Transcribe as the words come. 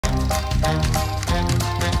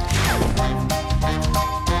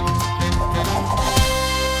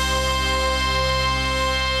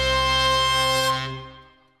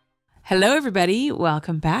Hello, everybody.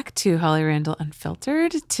 Welcome back to Holly Randall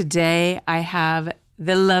Unfiltered. Today, I have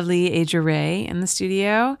the lovely Adria Rae in the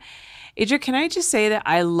studio. Adria, can I just say that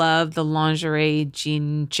I love the lingerie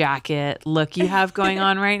jean jacket look you have going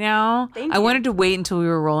on right now? Thank I you. wanted to wait until we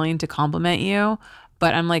were rolling to compliment you,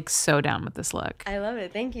 but I'm like so down with this look. I love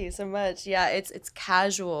it. Thank you so much. Yeah, it's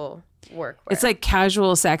casual workwear. It's like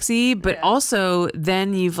casual sexy, but also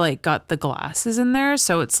then you've like got the glasses in there.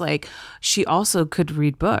 So it's like she also could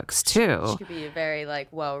read books too. She could be very like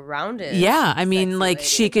well-rounded. Yeah, I mean, sexy like lady.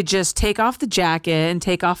 she could just take off the jacket and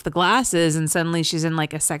take off the glasses, and suddenly she's in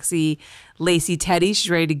like a sexy, lacy teddy. She's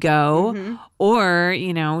ready to go. Mm-hmm. Or,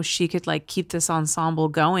 you know, she could like keep this ensemble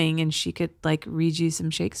going, and she could like read you some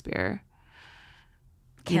Shakespeare.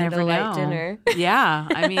 You never Candlelight know. dinner. Yeah,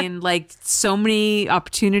 I mean, like so many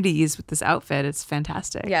opportunities with this outfit. It's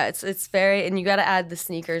fantastic. Yeah, it's very, and you got to add the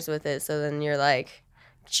sneakers with it. So then you're like,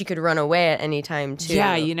 she could run away at any time too.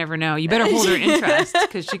 Yeah, you never know. You better hold her interest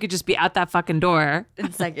because she could just be at that fucking door.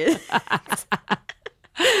 in seconds.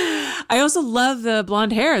 I also love the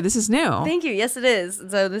blonde hair. This is new. Thank you. Yes, it is.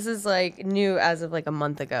 So this is like new as of like a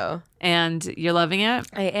month ago. And you're loving it?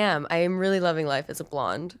 I am. I am really loving life as a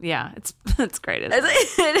blonde. Yeah, it's great. Isn't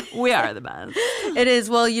it? We are the best. It is.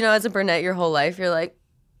 Well, you know, as a brunette your whole life, you're like,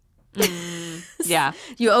 Yeah.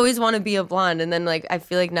 you always want to be a blonde. And then like, I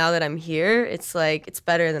feel like now that I'm here, it's like, it's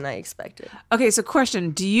better than I expected. Okay, so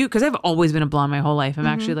question, because I've always been a blonde my whole life. I'm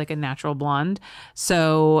actually like a natural blonde.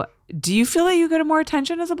 So do you feel that you get more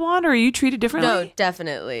attention as a blonde, or are you treated differently? No,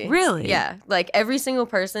 definitely. Really? Yeah. Like every single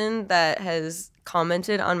person that has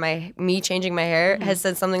commented on me changing my hair has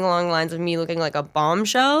said something along the lines of me looking like a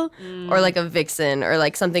bombshell or like a vixen or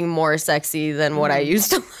like something more sexy than what I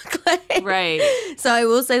used to look like. Right. So I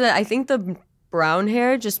will say that I think the brown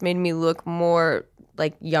hair just made me look more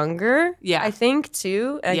like younger. Yeah. I think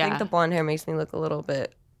too. And I Yeah. think the blonde hair makes me look a little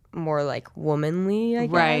bit more like womanly, I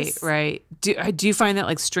guess. Right. Do you find that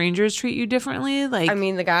like strangers treat you differently? Like, I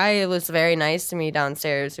mean, the guy was very nice to me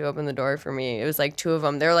downstairs who opened the door for me. It was like two of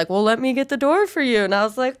them. They were like, well, let me get the door for you. And I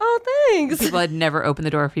was like, oh, thanks. people had never opened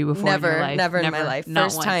the door for you before in your life? Never in my life. Not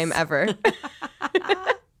First once. time ever.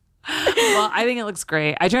 Well, I think it looks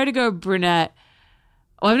great. I tried to go brunette.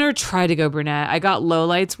 Well, I've never tried to go brunette. I got low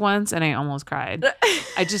lights once and I almost cried.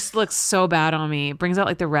 I just look so bad on me. It brings out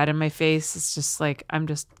like the red in my face. It's just like I'm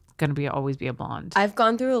just gonna always be a blonde. I've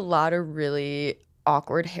gone through a lot of really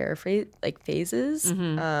awkward hair phases.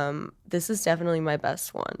 This is definitely my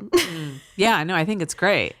best one. Yeah, no, I think it's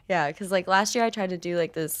great. Yeah, because like last year I tried to do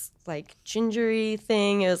like this like gingery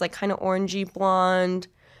thing. It was like kind of orangey blonde,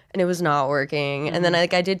 and it was not working. And then I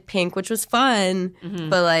did pink, which was fun,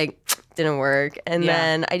 but like didn't work. And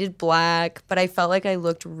then I did black, but I felt like I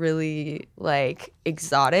looked really like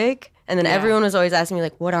exotic. And then everyone was always asking me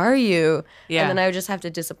like, what are you? Yeah. And then I would just have to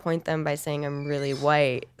disappoint them by saying I'm really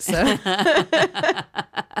white. So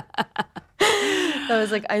I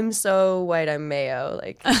was like, I'm so white, I'm mayo,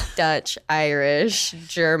 like Dutch, Irish,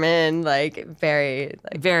 German, like very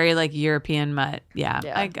like European mutt. Yeah.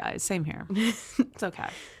 Yeah. Same here. It's okay.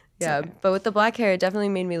 yeah. okay. But with the black hair, it definitely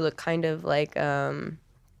made me look kind of like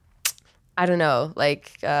I don't know,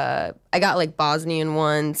 like I got like Bosnian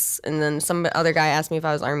once, and then some other guy asked me if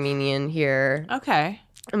I was Armenian here. Okay.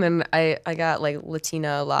 And then I got like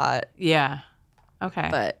Latina a lot. Yeah. Okay.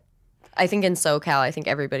 But I think in SoCal, I think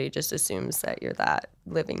everybody just assumes that you're that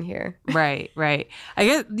living here. Right. I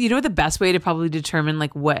guess, you know what the best way to probably determine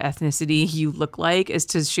like what ethnicity you look like is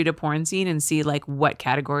to shoot a porn scene and see like what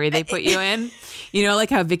category they put you in. You know, like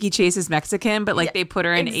how Vicky Chase is Mexican, but like they put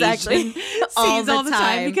her in exactly. Asian scenes all the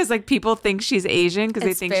time because like people think she's Asian because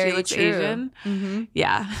they It's think she very looks true. Asian.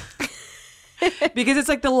 Yeah. Because it's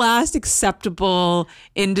like the last acceptable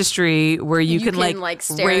industry where you can like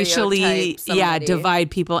racially, stereotype somebody.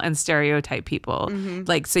 divide people and stereotype people.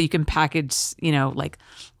 Like, so you can package, you know, like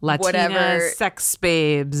Latina Whatever. sex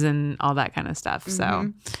babes and all that kind of stuff.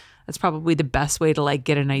 So that's probably the best way to like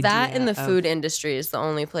get an idea. That in the of- food industry is the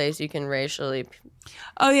only place you can racially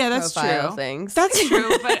Oh yeah, that's profile true. things. That's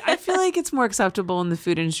true. But I feel like it's more acceptable in the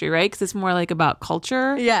food industry, right? Because it's more like about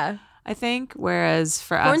culture. Yeah. I think. Whereas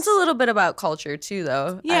for Porn's us, a little bit about culture too,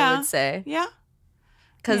 though, I would say. yeah.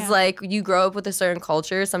 Because, Yeah. like, you grow up with a certain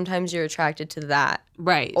culture, sometimes you're attracted to that.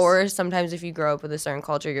 Right. Or sometimes if you grow up with a certain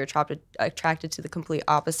culture, you're attracted to the complete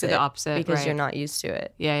opposite. To the opposite, because right. you're not used to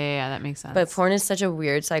it. Yeah, that makes sense. But porn is such a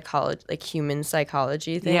weird psychology, like human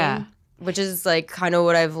psychology thing. Yeah. Which is like kind of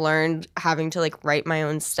what I've learned having to like write my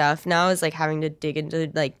own stuff now is like having to dig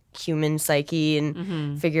into like human psyche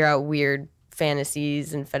and figure out weird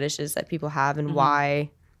fantasies and fetishes that people have and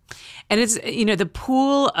why. And it's, you know, the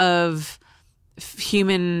pool of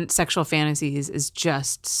human sexual fantasies is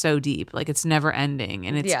just so deep. Like it's never ending.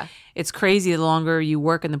 And it's crazy. The longer you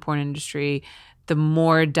work in the porn industry, the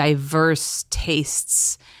more diverse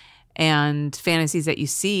tastes and fantasies that you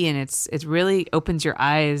see. And it really opens your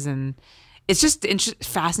eyes. And it's just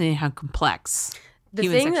fascinating how complex the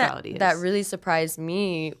human thing sexuality is. That really surprised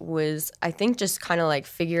me was, I think, just kind of like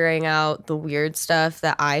figuring out the weird stuff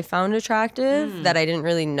that I found attractive that I didn't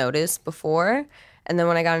really notice before. And then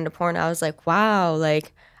when I got into porn, I was like, wow,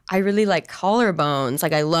 like I really like collarbones.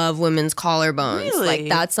 Like I love women's collarbones. Really? Like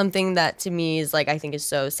that's something that to me is like, I think is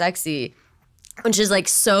so sexy. Which is like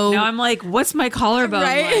so. Now I'm like, what's my collarbone?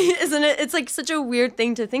 Right? Like? Isn't it? It's like such a weird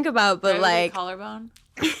thing to think about, but like collarbone.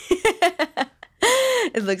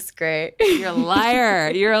 It looks great. You're a liar.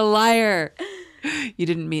 You're a liar. You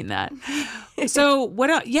didn't mean that. So what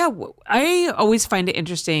else? Yeah, I always find it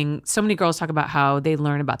interesting. So many girls talk about how they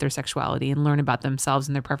learn about their sexuality and learn about themselves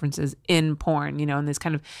and their preferences in porn, you know, in this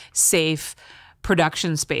kind of safe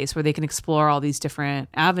production space where they can explore all these different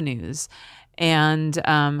avenues and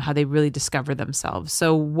how they really discover themselves.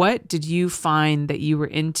 So what did you find that you were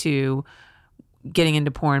into getting into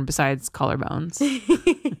porn besides collarbones?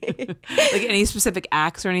 Like any specific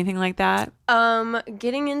acts or anything like that?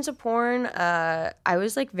 Getting into porn, I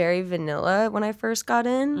was like very vanilla when I first got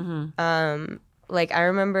in. Like I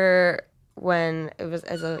remember when it was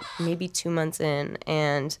maybe 2 months in,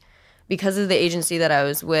 and because of the agency that I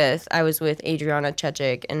was with Adriana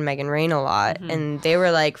Rae and Megan Rain a lot, and they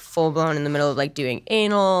were like full blown in the middle of like doing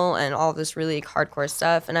anal and all this really hardcore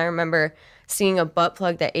stuff. And I remember seeing a butt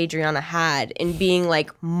plug that Adriana had and being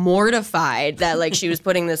like mortified that like she was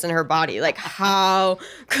putting this in her body. Like, how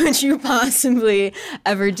could you possibly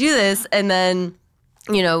ever do this? And then,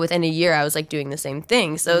 you know, within a year I was like doing the same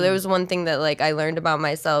thing. So there was one thing that like I learned about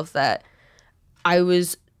myself, that I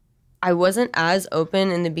wasn't as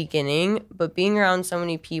open in the beginning, but being around so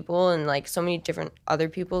many people and like so many different other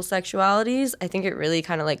people's sexualities, I think it really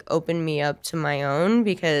kind of like opened me up to my own,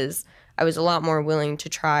 because I was a lot more willing to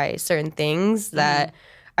try certain things that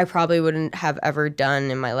I probably wouldn't have ever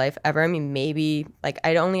done in my life ever. I mean, maybe like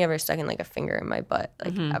I'd only ever stuck in like a finger in my butt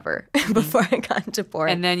like ever before I got into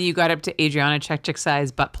porn. And then you got up to Adriana Rae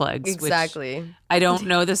size butt plugs. Exactly. Which I don't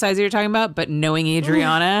know the size that you're talking about, but knowing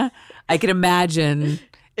Adriana, I can imagine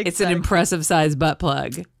it's an impressive size butt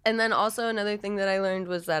plug. And then also another thing that I learned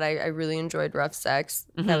was that I really enjoyed rough sex.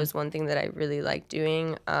 That was one thing that I really liked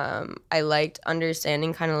doing. I liked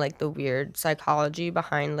understanding kind of like the weird psychology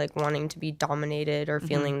behind like wanting to be dominated or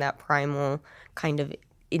feeling that primal kind of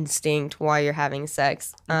instinct while you're having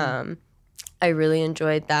sex. I really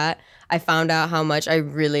enjoyed that. I found out how much I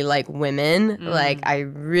really like women. Like I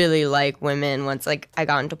really like women. Once like I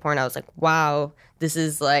got into porn, I was like, wow, this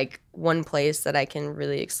is like one place that I can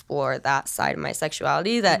really explore that side of my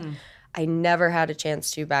sexuality that I never had a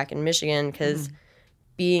chance to back in Michigan, because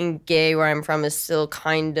being gay where I'm from is still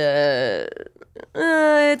kind of,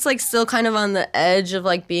 it's like still kind of on the edge of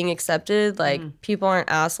like being accepted. Like people aren't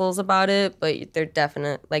assholes about it, but they're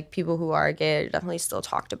definite, like people who are gay are definitely still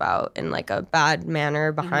talked about in like a bad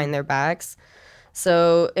manner behind their backs.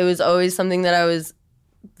 So it was always something that I was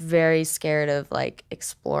very scared of like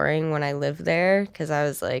exploring when I lived there, because I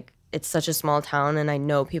was like, it's such a small town and I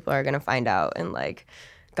know people are gonna find out, and like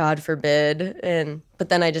God forbid. But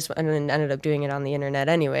then I just ended up doing it on the internet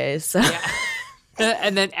anyways. So. Yeah.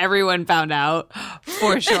 And then everyone found out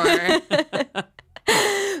for sure. But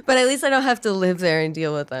at least I don't have to live there and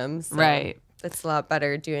deal with them. So right. It's a lot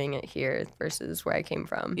better doing it here versus where I came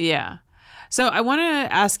from. Yeah. So I want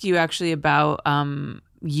to ask you actually about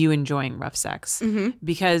you enjoying rough sex,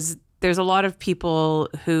 because there's a lot of people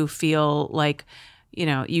who feel like, you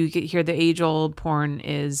know, you hear the age-old porn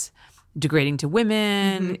is degrading to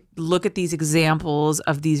women. Look at these examples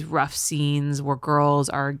of these rough scenes where girls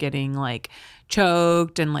are getting like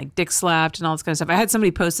choked and like dick slapped and all this kind of stuff. I had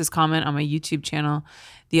somebody post this comment on my YouTube channel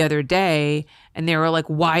the other day, and they were like,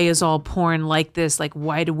 why is all porn like this? Like,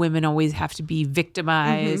 why do women always have to be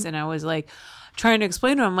victimized? And I was like trying to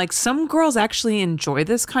explain to them, like, some girls actually enjoy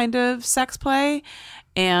this kind of sex play.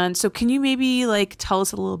 And so can you maybe like tell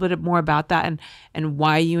us a little bit more about that and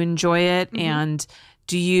why you enjoy it? And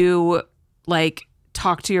do you like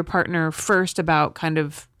talk to your partner first about kind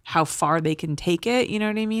of how far they can take it? You know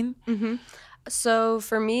what I mean? So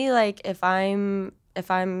for me, like if I'm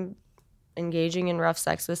engaging in rough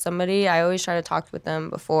sex with somebody, I always try to talk with them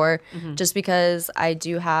before, just because I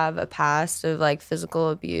do have a past of like physical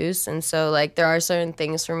abuse. And so like there are certain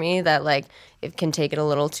things for me that like it can take it a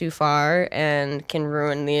little too far and can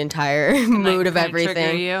ruin the entire mood of everything.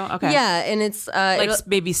 Trigger you? Okay. Yeah, and it's like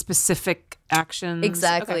maybe specific actions.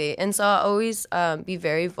 Exactly. Okay. And so I'll always be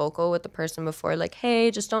very vocal with the person before, like,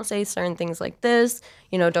 hey, just don't say certain things like this,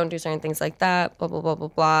 don't do certain things like that, blah, blah, blah, blah,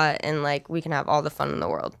 blah. And like, we can have all the fun in the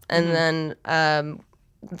world. And then,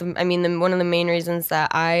 one of the main reasons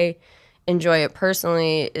that I enjoy it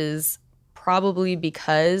personally is probably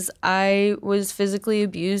because I was physically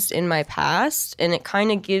abused in my past. And it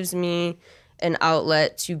kind of gives me an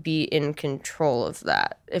outlet to be in control of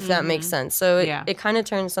that, if that makes sense. So it kind of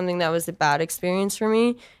turns something that was a bad experience for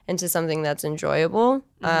me into something that's enjoyable.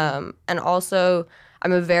 And also,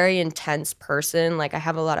 I'm a very intense person. Like, I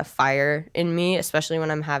have a lot of fire in me, especially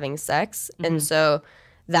when I'm having sex. And so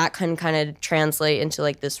that can kind of translate into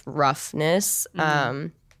like this roughness.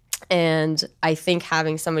 And I think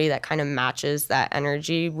having somebody that kind of matches that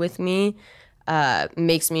energy with me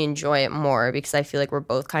makes me enjoy it more, because I feel like we're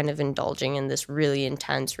both kind of indulging in this really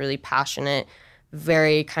intense, really passionate,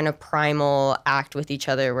 very kind of primal act with each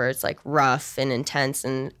other where it's like rough and intense.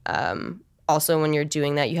 And also when you're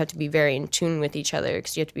doing that, you have to be very in tune with each other,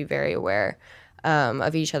 because you have to be very aware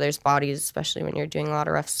of each other's bodies, especially when you're doing a lot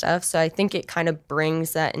of rough stuff. So I think it kind of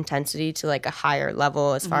brings that intensity to like a higher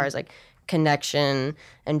level as far as like connection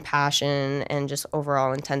and passion and just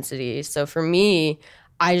overall intensity. So for me,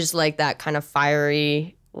 I just like that kind of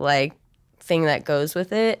fiery like thing that goes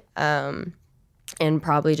with it, and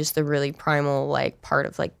probably just the really primal like part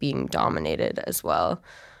of like being dominated as well.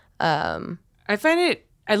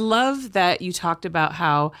 I love that you talked about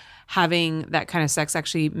how having that kind of sex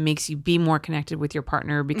actually makes you be more connected with your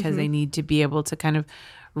partner, because they need to be able to kind of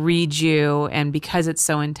read you, and because it's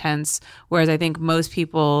so intense. Whereas I think most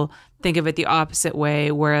people think of it the opposite way,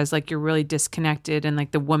 whereas like you're really disconnected, and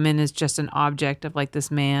like the woman is just an object of like this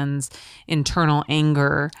man's internal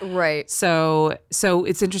anger. Right. So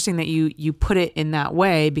it's interesting that you put it in that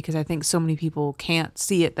way, because I think so many people can't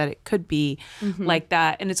see it, that it could be like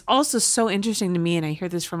that. And it's also so interesting to me, and I hear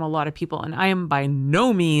this from a lot of people, and I am by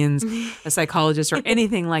no means a psychologist or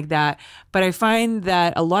anything like that, but I find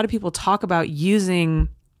that a lot of people talk about using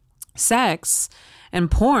sex and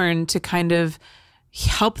porn to kind of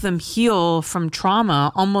help them heal from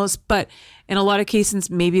trauma almost, but in a lot of cases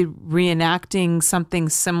maybe reenacting something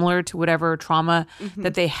similar to whatever trauma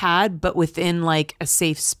that they had, but within like a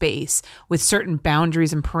safe space with certain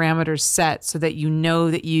boundaries and parameters set, so that you know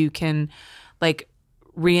that you can like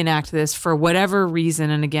reenact this for whatever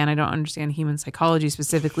reason. And again, I don't understand human psychology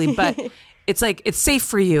specifically, but it's like it's safe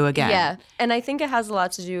for you again. Yeah, and I think it has a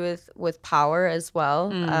lot to do with power as well,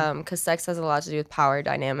 because sex has a lot to do with power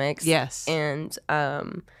dynamics. Yes. And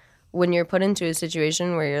when you're put into a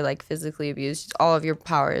situation where you're like physically abused, all of your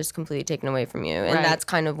power is completely taken away from you, and that's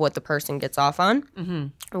kind of what the person gets off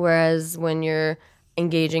on. Whereas when you're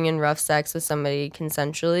engaging in rough sex with somebody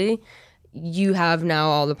consensually, you have now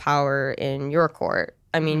all the power in your court.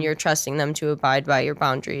 I mean, you're trusting them to abide by your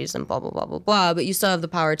boundaries and blah, blah, blah, blah, blah. But you still have the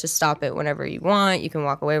power to stop it whenever you want. You can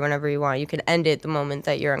walk away whenever you want. You can end it the moment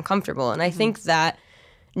that you're uncomfortable. And I think that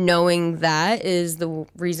knowing that is the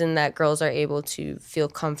reason that girls are able to feel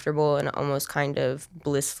comfortable and almost kind of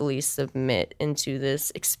blissfully submit into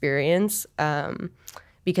this experience,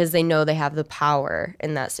 because they know they have the power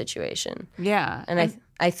in that situation. Yeah. And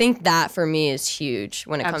I think that for me is huge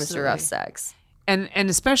when it comes to rough sex. And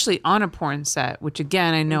especially on a porn set, which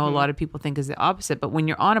again, I know a lot of people think is the opposite, but when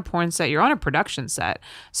you're on a porn set, you're on a production set.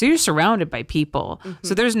 So you're surrounded by people.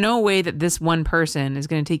 So there's no way that this one person is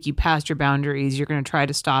going to take you past your boundaries. You're going to try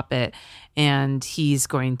to stop it, and he's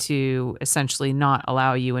going to essentially not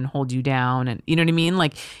allow you and hold you down. And you know what I mean?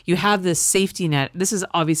 Like, you have this safety net. This is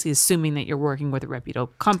obviously assuming that you're working with a reputable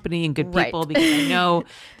company and good people, because I know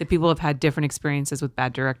that people have had different experiences with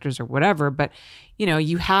bad directors or whatever, but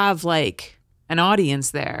you have like an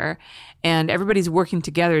audience there, and everybody's working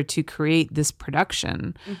together to create this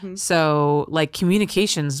production. So like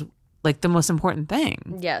communication's like the most important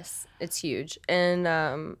thing. Yes, it's huge. And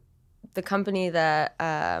the company that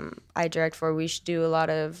I direct for, we should do a lot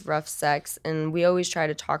of rough sex, and we always try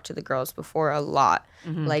to talk to the girls before a lot.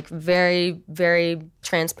 Like very, very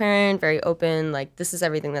transparent, very open, like this is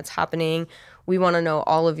everything that's happening. We want to know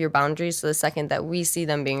all of your boundaries, so the second that we see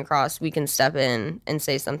them being crossed, we can step in and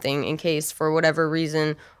say something in case for whatever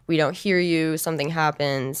reason we don't hear you, something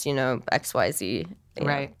happens, X, Y, Z.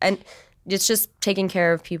 Right. And it's just taking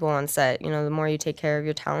care of people on set. The more you take care of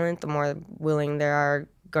your talent, the more willing they are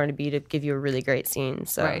going to be to give you a really great scene.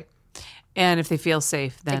 So. Right. And if they feel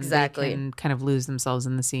safe, then exactly. they can kind of lose themselves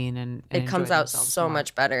in the scene and it comes out so more.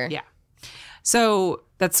 much better. Yeah. So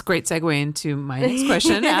that's a great segue into my next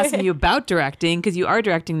question, asking you about directing, because you are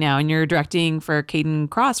directing now and you're directing for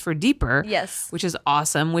Caden Cross for Deeper. Yes. Which is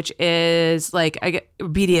awesome, which is like a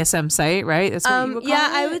BDSM site, right? That's what you would call it?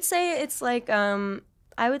 I would say it's like,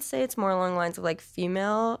 I would say it's more along the lines of like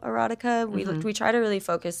female erotica. We try to really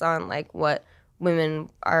focus on like what women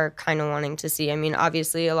are kind of wanting to see. I mean,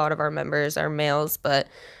 obviously a lot of our members are males, but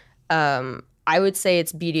I would say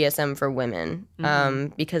it's BDSM for women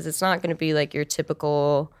because it's not going to be like your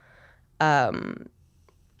typical woman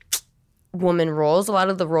roles. A lot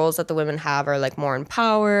of the roles that the women have are like more in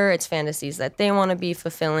power. It's fantasies that they want to be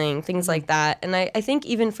fulfilling, things like that. And I think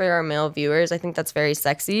even for our male viewers, I think that's very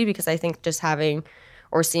sexy because I think just having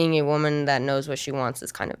or seeing a woman that knows what she wants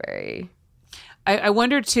is kind of very... I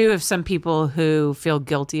wonder, too, if some people who feel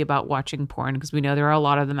guilty about watching porn, because we know there are a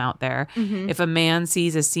lot of them out there, if a man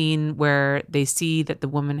sees a scene where they see that the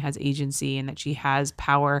woman has agency and that she has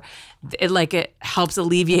power, it helps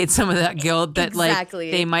alleviate some of that guilt that Exactly.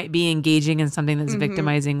 like they might be engaging in something that's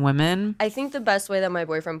victimizing women. I think the best way that my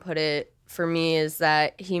boyfriend put it for me is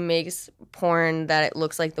that he makes porn that it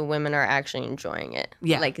looks like the women are actually enjoying it.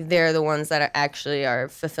 Yeah. Like they're the ones that are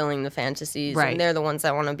fulfilling the fantasies. Right. And they're the ones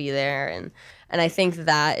that want to be there. And I think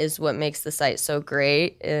that is what makes the site so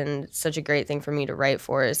great and such a great thing for me to write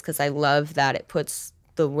for is because I love that it puts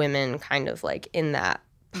the women kind of like in that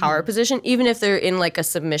power position. Even if they're in like a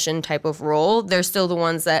submission type of role, they're still the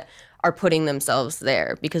ones that are putting themselves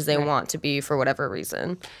there because they want to be for whatever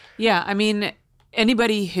reason. Yeah, I mean...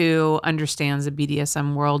 Anybody who understands the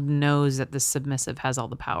BDSM world knows that the submissive has all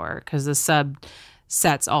the power because the sub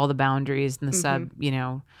sets all the boundaries and the sub,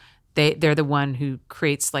 they're the one who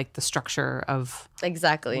creates like the structure of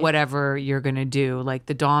exactly whatever you're going to do. Like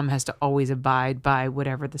the dom has to always abide by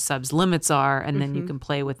whatever the sub's limits are and then you can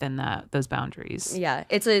play within those boundaries. Yeah,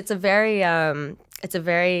 it's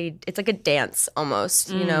like a dance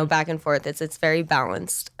almost, back and forth. It's very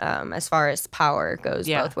balanced as far as power goes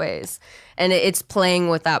both ways. And it's playing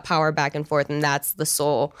with that power back and forth. And that's the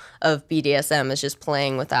soul of BDSM is just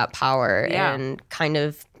playing with that power and kind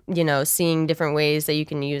of, seeing different ways that you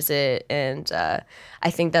can use it. And I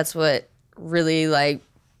think that's what really like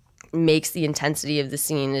makes the intensity of the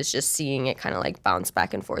scene is just seeing it kind of like bounce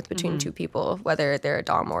back and forth between two people, whether they're a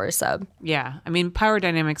dom or a sub. Yeah. I mean, power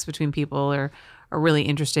dynamics between people are really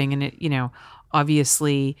interesting, and it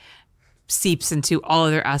obviously seeps into all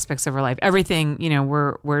other aspects of our life. Everything,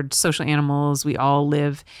 we're social animals. We all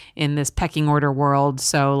live in this pecking order world.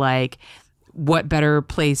 So like what better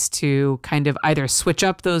place to kind of either switch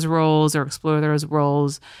up those roles or explore those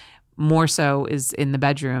roles more so is in the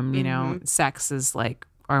bedroom. Sex is like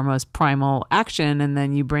our most primal action, and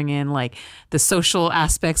then you bring in like the social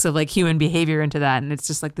aspects of like human behavior into that, and it's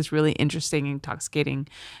just like this really interesting, intoxicating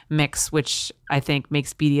mix, which I think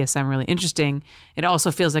makes BDSM really interesting. It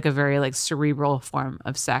also feels like a very like cerebral form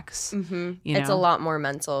of sex. It's a lot more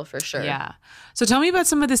mental for sure. Yeah. So tell me about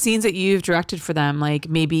some of the scenes that you've directed for them, like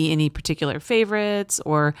maybe any particular favorites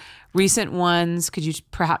or recent ones. Could you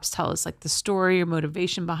perhaps tell us like the story or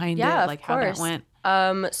motivation behind it, like how that went?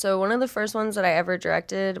 So one of the first ones that I ever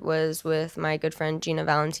directed was with my good friend Gina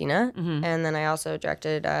Valentina, and then I also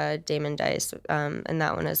directed Damon Dice in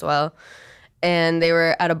that one as well. And they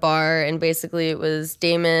were at a bar, and basically it was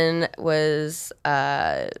Damon was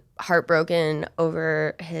heartbroken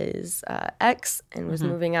over his ex and was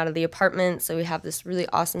moving out of the apartment. So we have this really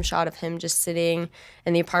awesome shot of him just sitting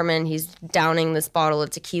in the apartment. He's downing this bottle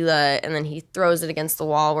of tequila, and then he throws it against the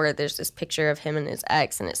wall where there's this picture of him and his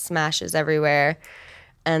ex, and it smashes everywhere.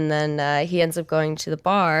 And then he ends up going to the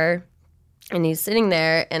bar, and he's sitting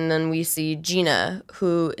there, and then we see Gina,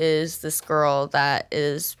 who is this girl that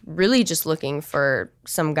is really just looking for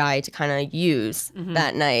some guy to kind of use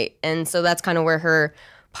that night. And so that's kind of where her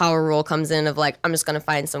power role comes in of like, I'm just going to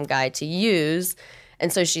find some guy to use.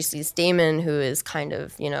 And so she sees Damon, who is kind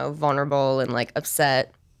of, vulnerable and like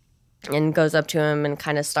upset, and goes up to him and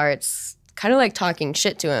kind of starts kind of like talking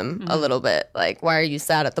shit to him a little bit. Like, why are you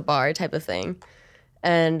sad at the bar type of thing.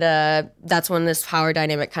 And that's when this power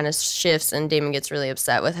dynamic kind of shifts, and Damon gets really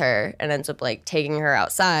upset with her and ends up like taking her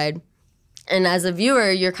outside. And as a viewer,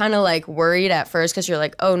 you're kind of like worried at first because you're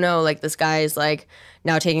like, oh no, like this guy is like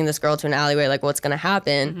now taking this girl to an alleyway, like what's going to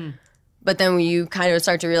happen? But then you kind of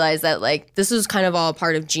start to realize that like this was kind of all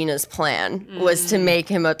part of Gina's plan was to make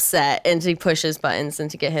him upset and to push his buttons and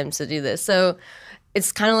to get him to do this. So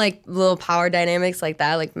it's kind of like little power dynamics like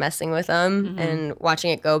that, like messing with them and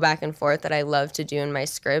watching it go back and forth that I love to do in my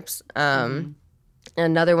scripts.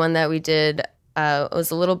 Another one that we did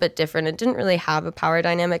was a little bit different. It didn't really have a power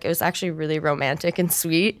dynamic. It was actually really romantic and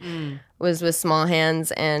sweet. Was with Small Hands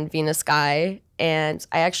and Venus Sky. and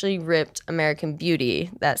I actually ripped American Beauty,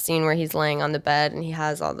 that scene where he's laying on the bed and he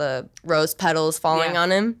has all the rose petals falling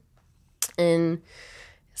on him. And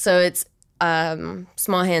so it's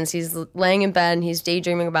Small Hands. He's laying in bed and he's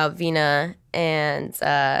daydreaming about Vina, and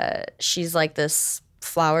she's like this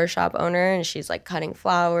flower shop owner, and she's like cutting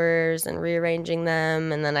flowers and rearranging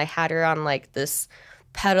them. And then I had her on like this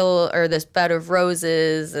this bed of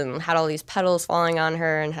roses, and had all these petals falling on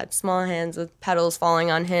her, and had Small Hands with petals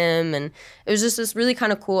falling on him. And it was just this really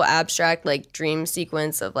kind of cool abstract like dream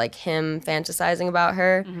sequence of like him fantasizing about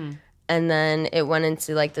her. And then it went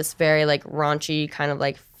into like this very like raunchy kind of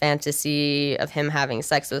like fantasy of him having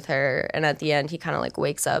sex with her. And at the end he kind of like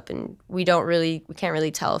wakes up, and we can't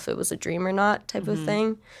really tell if it was a dream or not type of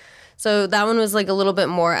thing. So that one was like a little bit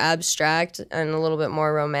more abstract and a little bit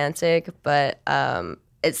more romantic, but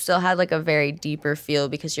it still had like a very deeper feel,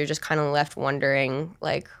 because you're just kind of left wondering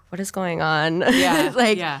like, what is going on?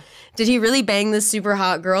 Did he really bang this super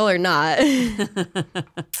hot girl or not?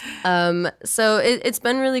 So it's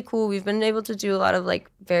been really cool. We've been able to do a lot of like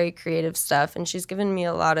very creative stuff, and she's given me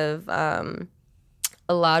a lot of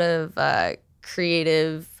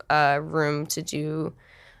creative room to do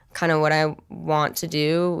kind of what I want to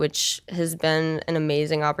do, which has been an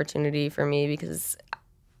amazing opportunity for me, because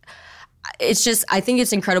I think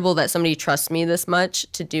it's incredible that somebody trusts me this much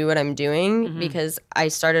to do what I'm doing, because I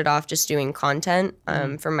started off just doing content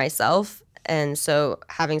for myself. And so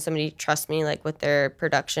having somebody trust me like with their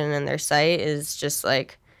production and their site is just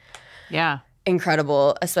like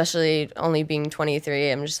incredible, especially only being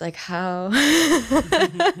 23. I'm just like, how?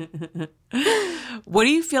 What do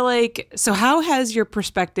you feel like? So how has your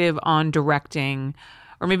perspective on directing,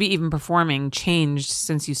 or maybe even performing, changed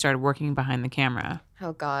since you started working behind the camera?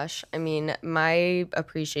 Oh gosh, I mean, my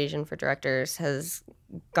appreciation for directors has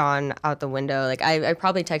gone out the window. Like I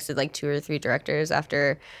probably texted like 2 or 3 directors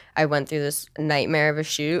after I went through this nightmare of a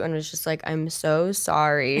shoot, and was just like, I'm so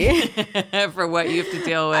sorry for what you have to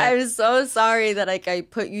deal with. I'm so sorry that like I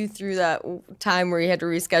put you through that time where you had to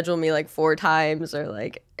reschedule me like 4 times, or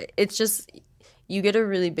like, it's just, you get a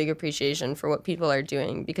really big appreciation for what people are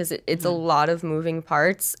doing, because it's a lot of moving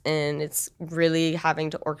parts, and it's really having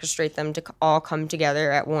to orchestrate them to all come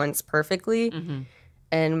together at once perfectly.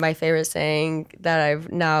 And my favorite saying that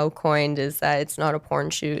I've now coined is that it's not a porn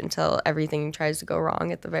shoot until everything tries to go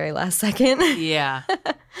wrong at the very last second. Yeah.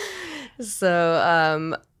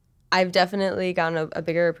 So I've definitely gotten a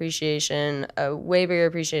bigger appreciation, a way bigger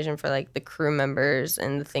appreciation for like the crew members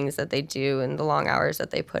and the things that they do and the long hours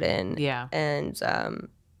that they put in. Yeah. And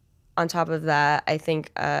on top of that, I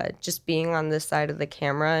think just being on this side of the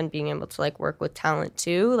camera and being able to like work with talent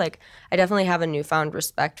too, like I definitely have a newfound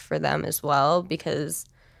respect for them as well, because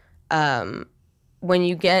when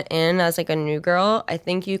you get in as like a new girl, I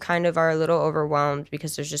think you kind of are a little overwhelmed,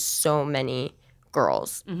 because there's just so many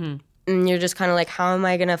girls. And you're just kind of like, how am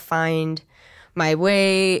I going to find my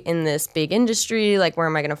way in this big industry? Like, where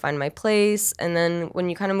am I going to find my place? And then when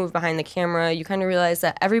you kind of move behind the camera, you kind of realize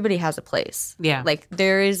that everybody has a place. Yeah. Like,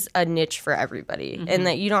 there is a niche for everybody. And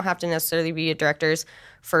that you don't have to necessarily be a director's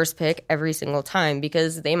first pick every single time,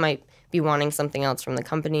 because they might be wanting something else from the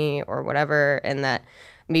company or whatever, and that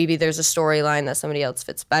maybe there's a storyline that somebody else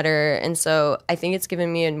fits better. And so I think it's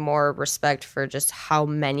given me a more respect for just how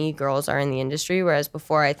many girls are in the industry, whereas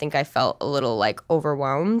before I think I felt a little like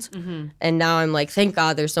overwhelmed. And now I'm like, thank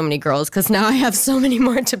God there's so many girls, because now I have so many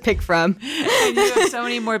more to pick from. And you have so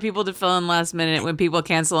many more people to fill in last minute when people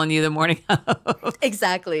cancel on you the morning of.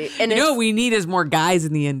 Exactly. And you know what we need is more guys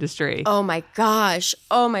in the industry. Oh my gosh.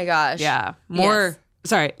 Oh my gosh. Yeah. More. Yes.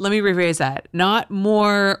 Sorry, let me rephrase that. Not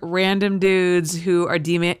more random dudes who are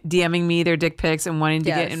DMing me their dick pics and wanting to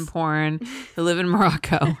get in porn who live in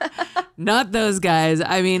Morocco. Not those guys.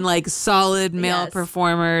 I mean, like solid male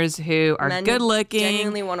performers who are good looking.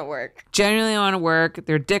 Genuinely want to work. Genuinely want to work.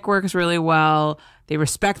 Their dick works really well. They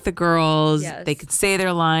respect the girls. Yes. They can say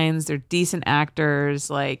their lines. They're decent actors.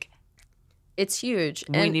 Like, it's huge.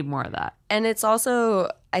 We need more of that. And it's also,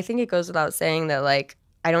 I think it goes without saying that, like,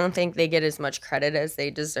 I don't think they get as much credit as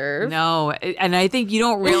they deserve. No, and I think you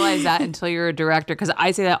don't realize that until you're a director, because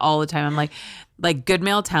I say that all the time. I'm like good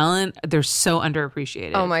male talent, they're so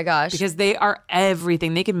underappreciated. Oh my gosh. Because they are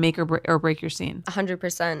everything. They can make or break your scene.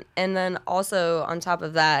 100%. And then also on top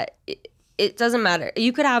of that, it doesn't matter.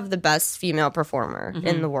 You could have the best female performer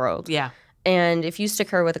in the world. Yeah. And if you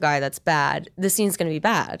stick her with a guy that's bad, the scene's going to be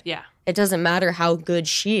bad. Yeah. It doesn't matter how good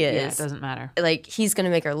she is. Yeah, it doesn't matter. Like, he's going to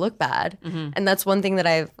make her look bad. And that's one thing that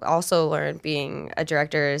I've also learned being a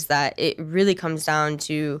director, is that it really comes down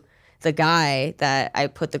to the guy that I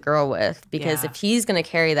put the girl with, because if he's going to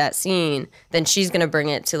carry that scene, then she's going to bring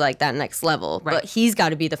it to like that next level. Right. But he's got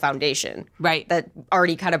to be the foundation. Right. That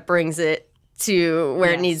already kind of brings it to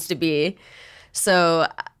where it needs to be. So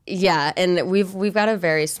yeah, and we've got a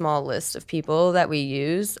very small list of people that we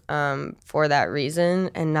use for that reason,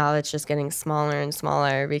 and now it's just getting smaller and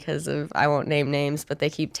smaller because of, I won't name names, but they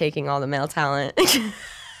keep taking all the male talent.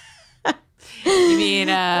 You mean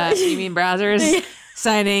browsers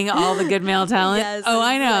signing all the good male talent? Yes, oh,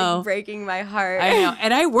 I know. Like breaking my heart. I know,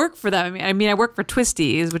 and I work for them. I mean, I work for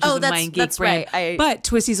Twisties, which is a Mind Geek brand. Right. But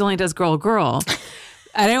Twisties only does girl.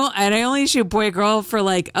 And I only shoot boy girl for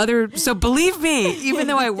like other. So believe me, even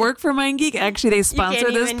though I work for Mind Geek, actually they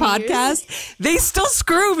sponsor this podcast. They still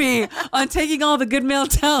screw me on taking all the good male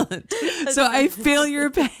talent. So I feel your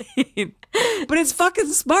pain, but it's fucking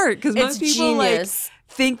smart because most people like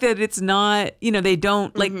think that it's not. You know, they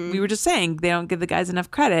don't like we were just saying they don't give the guys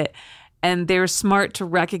enough credit, and they're smart to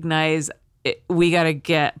recognize. We got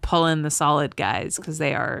to pull in the solid guys because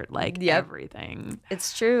they are like everything.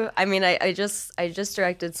 It's true. I mean, I just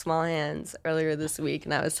directed Small Hands earlier this week,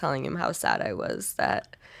 and I was telling him how sad I was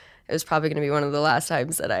that it was probably going to be one of the last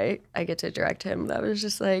times that I get to direct him. That was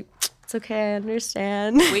just like, it's okay, I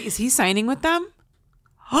understand. Wait, is he signing with them?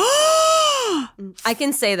 I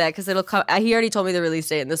can say that because it'll come. He already told me the release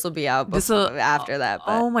date, and this will be out after that.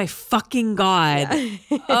 But. Oh my fucking god!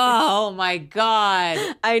 Yeah. Oh my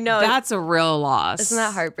god! I know that's a real loss. Isn't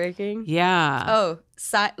that heartbreaking? Yeah. Oh,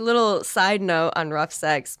 little side note on Rough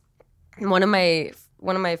Sex. One of my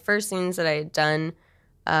first scenes that I had done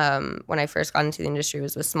when I first got into the industry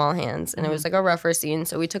was with Small Hands, and it was like a rougher scene.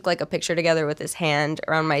 So we took like a picture together with his hand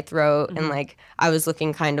around my throat, and like I was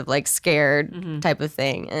looking kind of like scared type of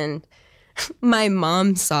thing, and my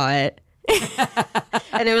mom saw it.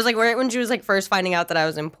 And it was like right when she was like first finding out that I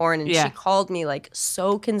was in porn, and she called me like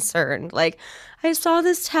so concerned, like, I saw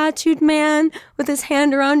this tattooed man with his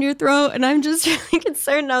hand around your throat, and I'm just really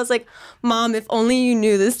concerned. And I was like, Mom, if only you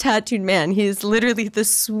knew this tattooed man. He is literally the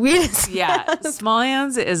sweetest. Yeah, Small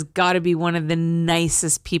Hands has got to be one of the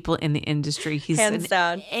nicest people in the industry. He's hands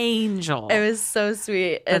down angel. It was so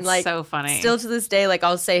sweet. That's and like so funny. Still to this day, like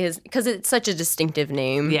I'll say his, because it's such a distinctive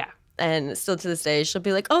name. Yeah. And still to this day, she'll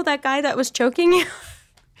be like, oh, that guy that was choking you.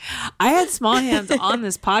 I had Small Hands on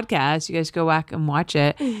this podcast. You guys go back and watch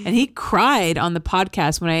it. And he cried on the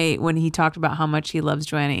podcast when he talked about how much he loves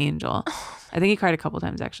Joanna Angel. I think he cried a couple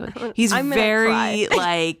times actually. He's very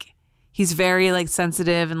like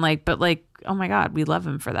sensitive and like, but like, oh my God, we love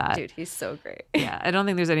him for that. Dude, he's so great. Yeah, I don't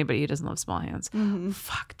think there's anybody who doesn't love Small Hands.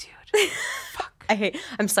 Fuck, dude. Fuck.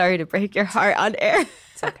 I'm sorry to break your heart on air.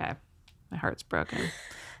 It's okay. My heart's broken.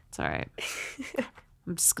 It's all right.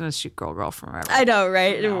 I'm just going to shoot girl forever. I know,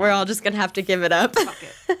 right? We're all just going to have to give it up.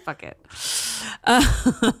 Fuck it.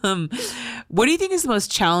 What do you think is the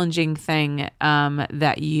most challenging thing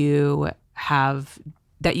that you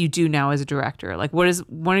do now as a director? Like, what is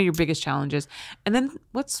one of your biggest challenges? And then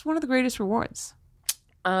what's one of the greatest rewards?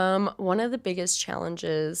 One of the biggest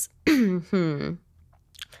challenges,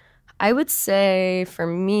 I would say for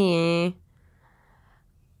me,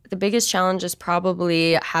 the biggest challenge is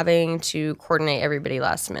probably having to coordinate everybody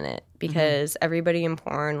last minute, because everybody in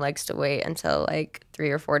porn likes to wait until like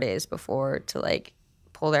 3 or 4 days before to like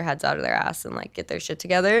pull their heads out of their ass and like get their shit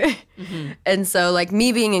together. And so like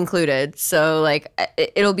me being included, so like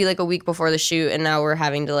it'll be like a week before the shoot, and now we're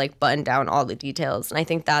having to like button down all the details. And I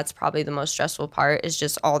think that's probably the most stressful part, is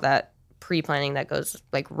just all that pre-planning that goes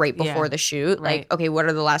like right before the shoot. Right. Like, okay, what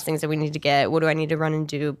are the last things that we need to get? What do I need to run and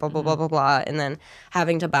do? Blah, blah, blah, blah, blah. And then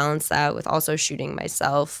having to balance that with also shooting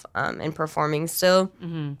myself and performing still.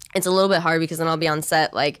 It's a little bit hard because then I'll be on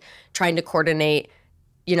set like trying to coordinate,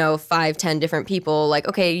 5-10 different people. Like,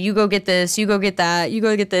 okay, you go get this, you go get that, you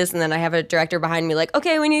go get this. And then I have a director behind me like,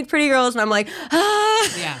 okay, we need pretty girls. And I'm like,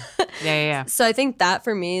 ah. Yeah. So I think that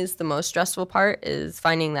for me is the most stressful part, is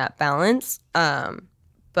finding that balance.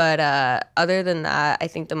 But other than that, I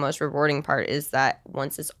think the most rewarding part is that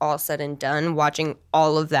once it's all said and done, watching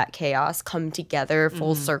all of that chaos come together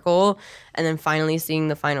full circle, and then finally seeing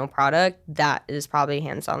the final product, that is probably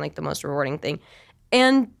hands down like the most rewarding thing.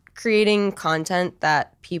 And creating content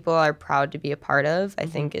that people are proud to be a part of, I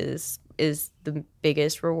think is the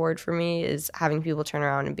biggest reward for me, is having people turn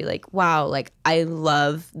around and be like, wow, like I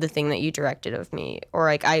love the thing that you directed of me, or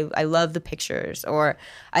like I love the pictures, or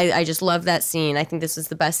I just love that scene. I think this is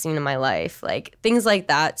the best scene of my life. Like things like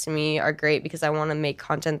that to me are great, because I want to make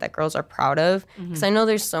content that girls are proud of, because I know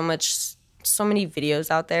there's so many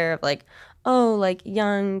videos out there of like, oh, like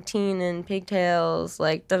young teen and pigtails,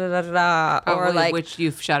 like da da da da da, Probably, or like, which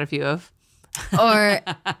you've shot a few of. or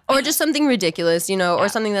just something ridiculous, you know, or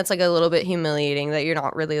something that's like a little bit humiliating that you're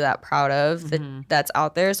not really that proud of that's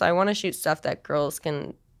out there. So I want to shoot stuff that girls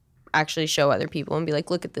can actually show other people and be like,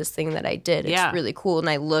 look at this thing that I did. It's really cool and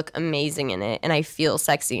I look amazing in it and I feel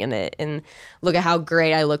sexy in it and look at how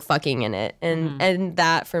great I look fucking in it. And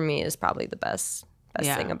that for me is probably the best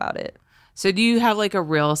thing about it. So do you have like a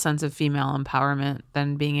real sense of female empowerment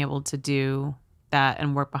then being able to do that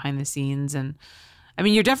and work behind the scenes? And I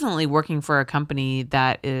mean, you're definitely working for a company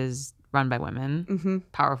that is run by women,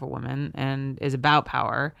 powerful women, and is about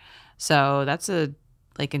power. So that's a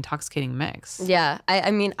like intoxicating mix. Yeah.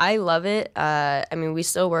 I mean, I love it. I mean, we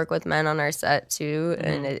still work with men on our set too.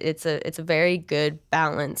 And it's a very good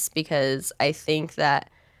balance because I think that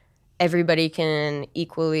everybody can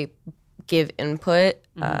equally give input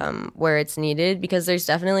where it's needed, because there's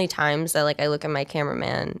definitely times that like I look at my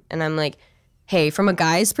cameraman and I'm like, hey, from a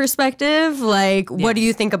guy's perspective, like, what do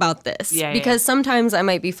you think about this? Because sometimes I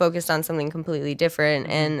might be focused on something completely different.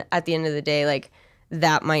 And at the end of the day, like,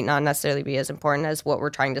 that might not necessarily be as important as what we're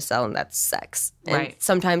trying to sell, and that's sex. And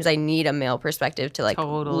sometimes I need a male perspective to like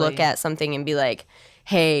look at something and be like,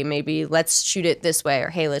 hey, maybe let's shoot it this way, or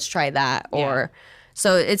hey, let's try that. Or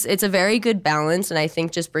so it's a very good balance. And I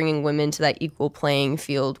think just bringing women to that equal playing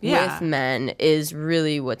field with men is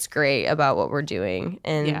really what's great about what we're doing.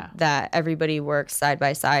 And that everybody works side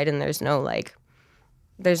by side and there's no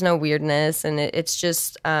weirdness. And it's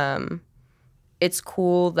just, it's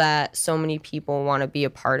cool that so many people want to be a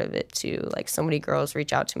part of it too. Like so many girls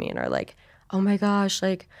reach out to me and are like, oh my gosh,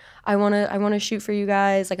 like I want to shoot for you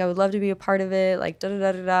guys. Like I would love to be a part of it. Like da da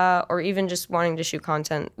da da da. Or even just wanting to shoot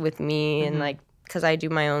content with me and like, because I do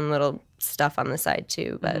my own little stuff on the side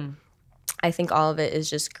too. But I think all of it is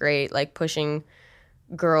just great, like pushing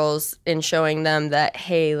girls and showing them that,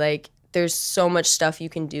 hey, like there's so much stuff you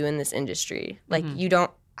can do in this industry. Like you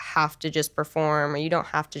don't have to just perform or you don't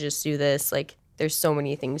have to just do this. Like there's so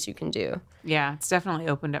many things you can do. Yeah, it's definitely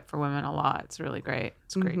opened up for women a lot. It's really great.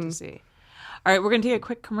 It's great to see. All right, we're going to take a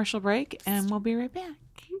quick commercial break and we'll be right back.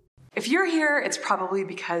 If you're here, it's probably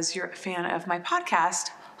because you're a fan of my podcast,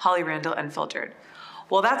 Holly Randall Unfiltered.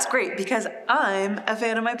 Well, that's great because I'm a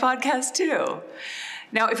fan of my podcast too.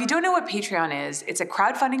 Now, if you don't know what Patreon is, it's a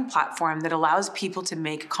crowdfunding platform that allows people to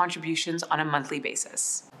make contributions on a monthly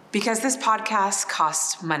basis. Because this podcast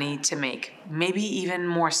costs money to make, maybe even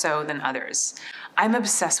more so than others. I'm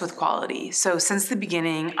obsessed with quality. So since the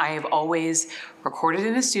beginning, I have always recorded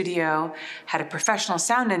in a studio, had a professional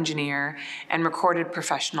sound engineer, and recorded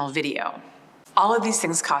professional video. All of these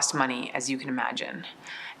things cost money, as you can imagine.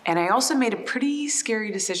 And I also made a pretty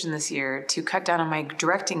scary decision this year to cut down on my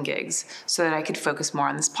directing gigs so that I could focus more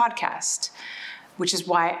on this podcast, which is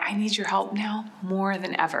why I need your help now more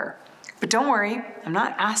than ever. But don't worry, I'm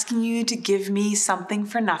not asking you to give me something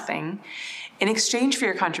for nothing. In exchange for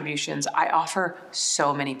your contributions, I offer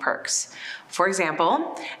so many perks. For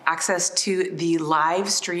example, access to the live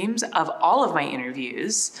streams of all of my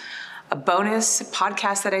interviews, a bonus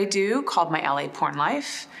podcast that I do called My LA Porn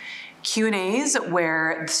Life, Q&As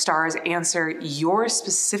where the stars answer your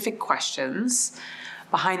specific questions,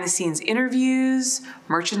 behind the scenes interviews,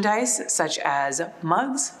 merchandise such as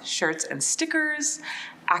mugs, shirts, and stickers,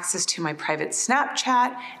 access to my private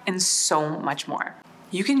Snapchat, and so much more.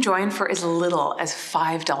 You can join for as little as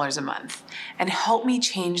 $5 a month and help me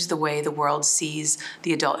change the way the world sees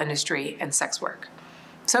the adult industry and sex work.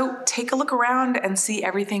 So take a look around and see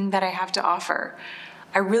everything that I have to offer.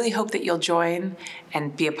 I really hope that you'll join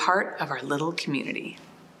and be a part of our little community.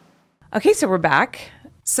 Okay, so we're back.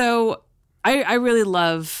 So I really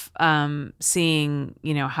love seeing,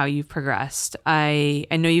 you know, how you've progressed. I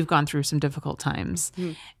know you've gone through some difficult times,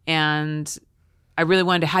 and I really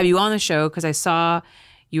wanted to have you on the show because I saw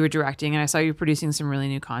you were directing and I saw you producing some really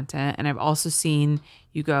new content, and I've also seen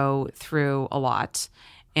you go through a lot.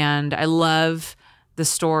 And I love the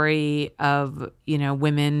story of, you know,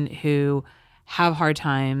 women who have hard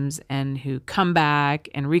times and who come back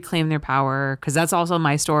and reclaim their power, because that's also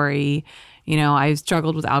my story. You know, I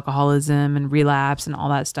struggled with alcoholism and relapse and all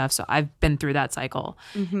that stuff. So I've been through that cycle.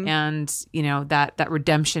 And, you know, that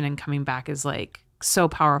redemption and coming back is like so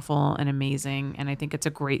powerful and amazing. And I think it's a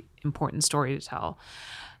great, important story to tell.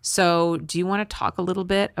 So do you want to talk a little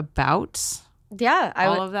bit about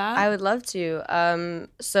all of that? I would love to.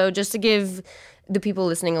 So just to give the people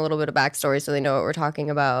listening a little bit of backstory so they know what we're talking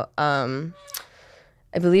about. I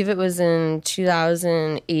believe it was in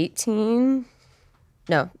 2018.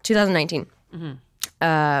 No, 2019.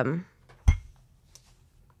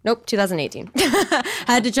 Nope, 2018. I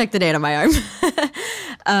had to check the date on my arm.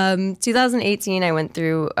 2018, I went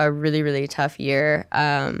through a really, really tough year.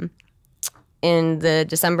 in the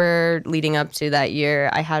December leading up to that year,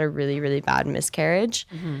 I had a really, really bad miscarriage.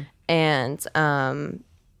 And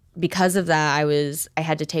because of that, I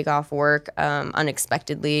had to take off work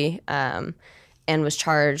unexpectedly and was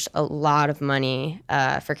charged a lot of money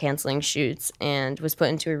for canceling shoots and was put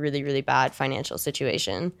into a really, really bad financial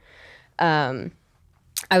situation.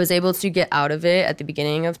 I was able to get out of it at the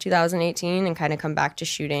beginning of 2018 and kind of come back to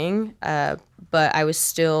shooting, but I was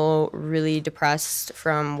still really depressed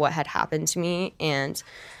from what had happened to me. And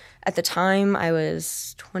at the time, I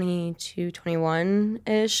was 22,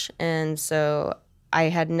 21-ish, and so I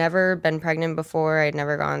had never been pregnant before. I'd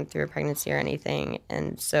never gone through a pregnancy or anything,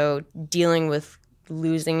 and so dealing with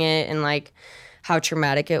losing it and like how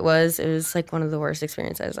traumatic it was like one of the worst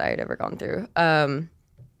experiences I had ever gone through.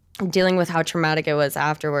 Dealing with how traumatic it was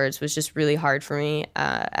afterwards was just really hard for me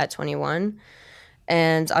at 21.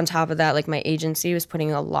 And on top of that, like my agency was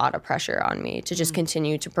putting a lot of pressure on me to just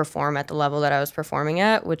continue to perform at the level that I was performing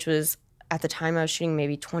at, which was at the time I was shooting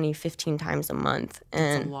maybe 20, 15 times a month.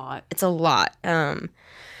 And It's a lot.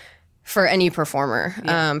 For any performer,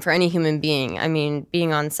 for any human being. I mean,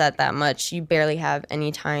 being on set that much, you barely have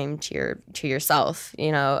any time to yourself,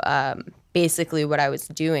 you know. Basically what I was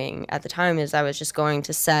doing at the time is I was just going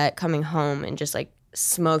to set, coming home, and just like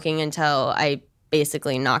smoking until I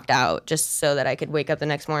basically knocked out, just so that I could wake up the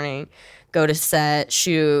next morning, go to set,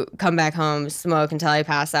 shoot, come back home, smoke until I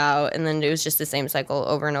pass out. And then it was just the same cycle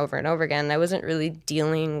over and over and over again. I wasn't really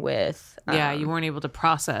dealing with... you weren't able to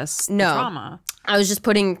process the trauma. I was just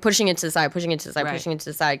pushing it to the side, pushing it to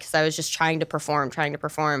the side, because I was just trying to perform,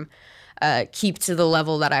 keep to the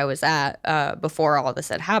level that I was at before all this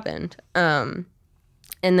had happened. And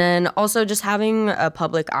then also just having a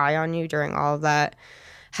public eye on you during all of that,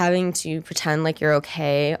 having to pretend like you're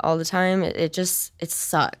okay all the time, it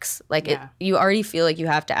sucks. Like you already feel like you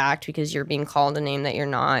have to act because you're being called a name that you're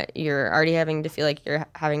not. You're already having to feel like you're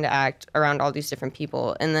having to act around all these different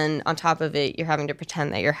people. And then on top of it, you're having to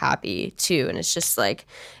pretend that you're happy too. And it's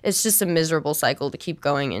just a miserable cycle to keep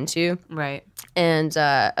going into. Right. And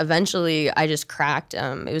eventually I just cracked.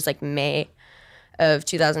 It was like May of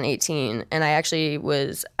 2018, and I actually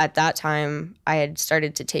was, at that time, I had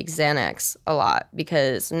started to take Xanax a lot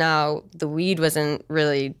because now the weed wasn't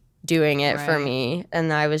really doing it for me,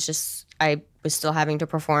 and I was still having to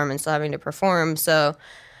perform, so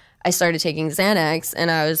I started taking Xanax,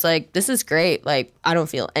 and I was like, this is great, like, I don't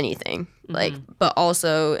feel anything, like, but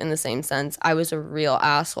also, in the same sense, I was a real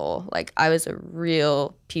asshole, like, I was a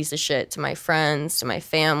real piece of shit to my friends, to my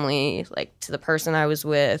family, like, to the person I was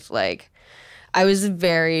with, like, I was a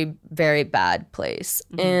very, very bad place.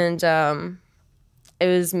 And it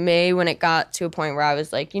was May when it got to a point where I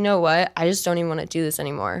was like, you know what? I just don't even want to do this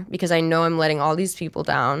anymore because I know I'm letting all these people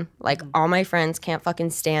down. Like, all my friends can't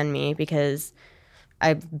fucking stand me because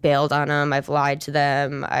I've bailed on them. I've lied to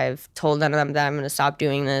them. I've told them that I'm going to stop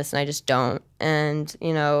doing this, and I just don't. And,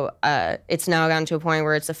 you know, it's now gotten to a point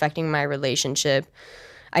where it's affecting my relationship.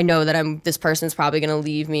 I know that this person's probably going to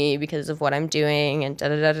leave me because of what I'm doing and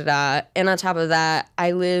da-da-da-da-da. And on top of that,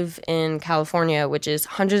 I live in California, which is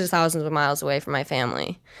hundreds of thousands of miles away from my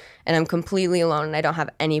family. And I'm completely alone, and I don't have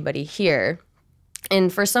anybody here.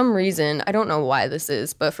 And for some reason, I don't know why this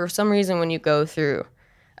is, but for some reason when you go through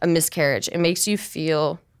a miscarriage, it makes you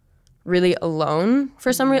feel really alone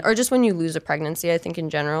for some reason. Or just when you lose a pregnancy, I think in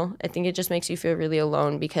general. I think it just makes you feel really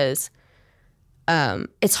alone because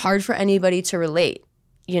it's hard for anybody to relate.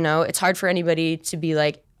 You know, it's hard for anybody to be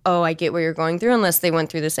like, oh, I get what you're going through, unless they went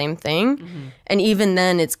through the same thing. And even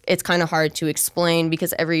then, it's kind of hard to explain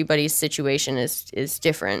because everybody's situation is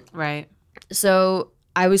different. Right. So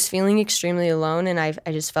I was feeling extremely alone, and I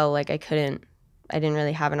just felt like I didn't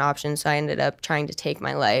really have an option. So I ended up trying to take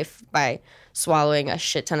my life by swallowing a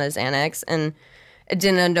shit ton of Xanax, and it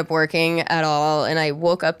didn't end up working at all. And I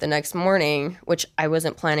woke up the next morning, which I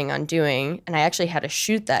wasn't planning on doing, and I actually had a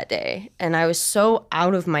shoot that day. And I was so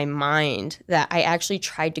out of my mind that I actually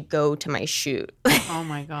tried to go to my shoot. Oh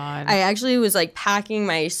my God. I actually was like packing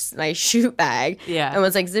my shoot bag and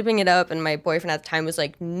was like zipping it up. And my boyfriend at the time was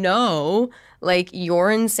like, no, like, you're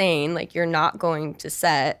insane. Like, you're not going to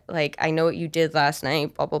set. Like, I know what you did last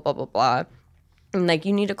night, blah, blah, blah, blah, blah. And like,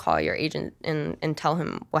 you need to call your agent and tell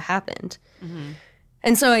him what happened.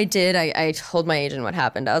 And so I did. I told my agent what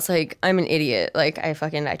happened. I was like, I'm an idiot. Like, I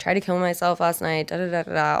tried to kill myself last night,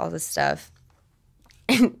 da-da-da-da-da, all this stuff.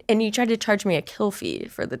 And he tried to charge me a kill fee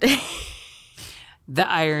for the day. The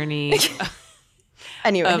irony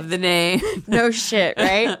anyway, of the name. No shit,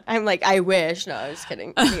 right? I'm like, I wish. No, I was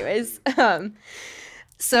kidding. Anyways.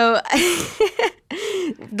 So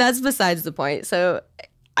that's besides the point. So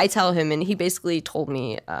I tell him, and he basically told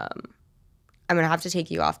me, I'm going to have to take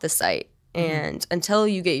you off the site. And until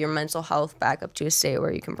you get your mental health back up to a state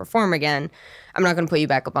where you can perform again, I'm not going to put you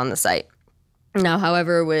back up on the site. Now,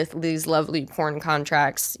 however, with these lovely porn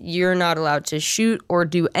contracts, you're not allowed to shoot or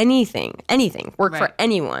do anything, work for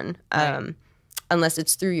anyone, unless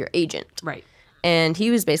it's through your agent. Right. And he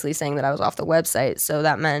was basically saying that I was off the website, so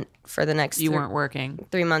that meant for the next you weren't working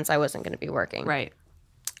 3 months I wasn't going to be working. Right.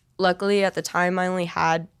 Luckily, at the time, I only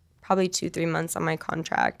had probably 2-3 months on my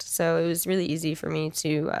contract, so it was really easy for me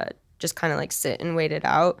to just kind of like sit and wait it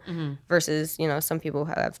out versus, you know, some people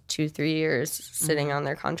who have 2-3 years sitting on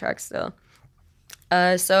their contracts still.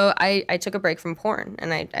 So I took a break from porn,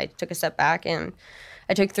 and I took a step back, and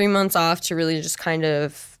I took 3 months off to really just kind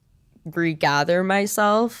of regather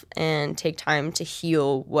myself and take time to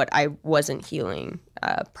heal what I wasn't healing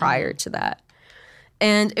prior to that.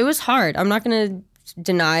 And it was hard. I'm not going to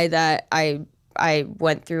deny that I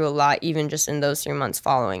went through a lot even just in those 3 months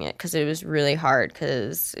following it, because it was really hard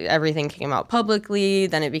because everything came out publicly.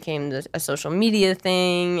 Then it became a social media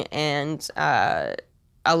thing, and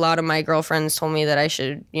a lot of my girlfriends told me that I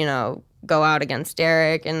should, you know, go out against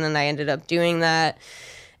Derek, and then I ended up doing that.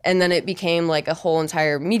 And then it became like a whole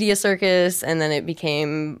entire media circus, and then it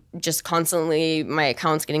became just constantly my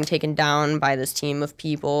accounts getting taken down by this team of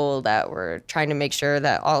people that were trying to make sure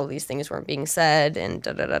that all of these things weren't being said, and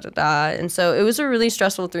da-da-da-da-da. And so it was a really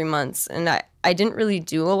stressful 3 months, and I didn't really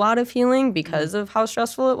do a lot of healing because of how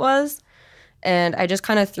stressful it was. And I just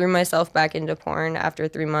kind of threw myself back into porn after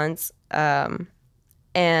 3 months. And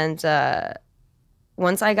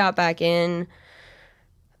once I got back in,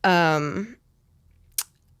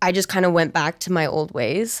 I just kind of went back to my old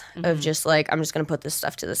ways of just like, I'm just going to put this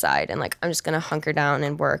stuff to the side, and like, I'm just going to hunker down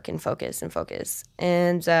and work and focus and focus.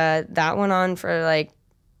 And that went on for like,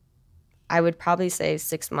 I would probably say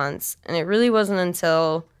 6 months. And it really wasn't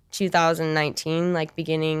until 2019, like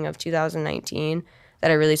beginning of 2019, that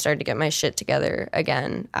I really started to get my shit together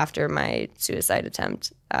again after my suicide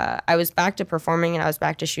attempt. I was back to performing and I was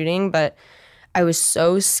back to shooting, but I was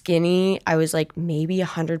so skinny. I was like maybe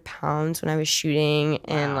 100 pounds when I was shooting.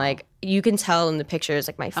 And like, you can tell in the pictures,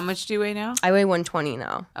 like How much do you weigh now? I weigh 120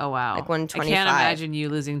 now. Oh, wow. Like 125. I can't imagine you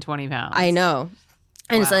losing 20 pounds. I know.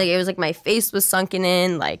 And it's like, it was like my face was sunken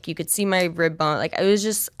in. Like, you could see my rib bone. Like, it was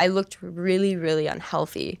just, I looked really, really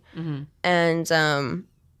unhealthy. And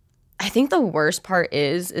I think the worst part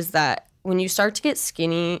is that when you start to get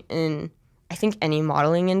skinny in, I think, any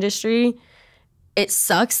modeling industry, it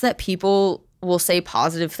sucks that people will say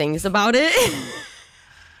positive things about it. Oh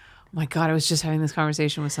my God, I was just having this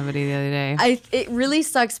conversation with somebody the other day. It really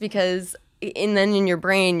sucks because, and then in your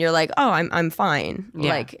brain you're like, oh, I'm fine.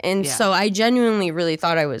 Yeah. Like, and so I genuinely really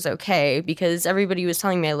thought I was okay because everybody was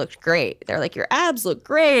telling me I looked great. They're like, your abs look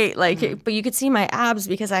great. Like, but you could see my abs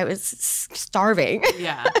because I was starving.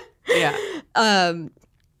 Yeah. Yeah.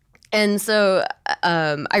 And so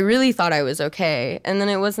I really thought I was okay. And then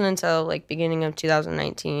it wasn't until like beginning of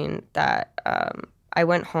 2019 that I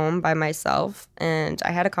went home by myself, and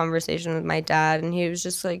I had a conversation with my dad, and he was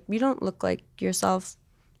just like, you don't look like yourself.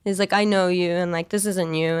 He's like, I know you, and like, this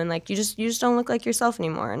isn't you, and like, you just don't look like yourself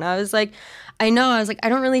anymore. And I was like, I know. I was like, I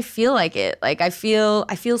don't really feel like it. Like, I feel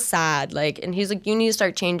sad. Like, and he's like, you need to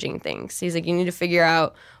start changing things. He's like, you need to figure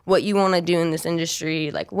out what you want to do in this industry,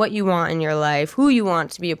 like what you want in your life, who you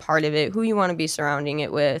want to be a part of it, who you want to be surrounding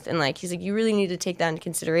it with. And like, he's like, you really need to take that into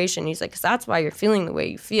consideration. He's like, because that's why you're feeling the way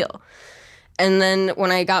you feel. And then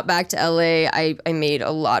when I got back to LA, I made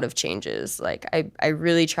a lot of changes. Like, I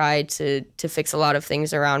really tried to fix a lot of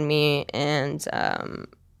things around me. And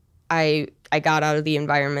I got out of the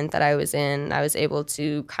environment that I was in. I was able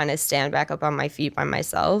to kind of stand back up on my feet by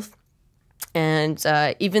myself. And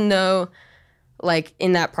even though, like,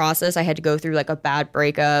 in that process, I had to go through like a bad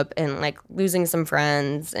breakup and like losing some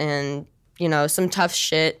friends and, you know, some tough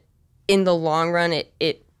shit, in the long run,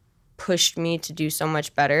 it pushed me to do so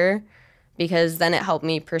much better, because then it helped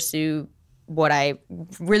me pursue what I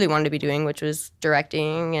really wanted to be doing, which was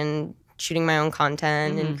directing and shooting my own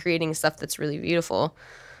content and creating stuff that's really beautiful.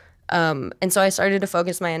 And so I started to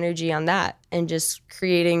focus my energy on that and just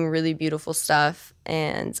creating really beautiful stuff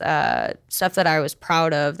and stuff that I was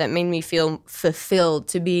proud of, that made me feel fulfilled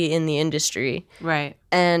to be in the industry. Right.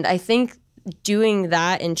 And I think doing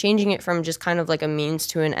that and changing it from just kind of like a means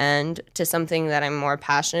to an end to something that I'm more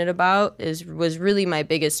passionate about was really my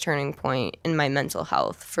biggest turning point in my mental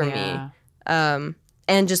health for me.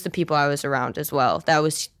 And just the people I was around as well. That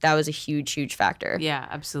was a huge factor. Yeah,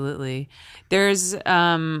 absolutely. There's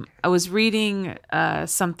I was reading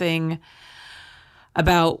something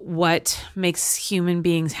about what makes human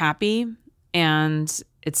beings happy, and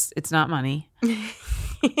it's not money.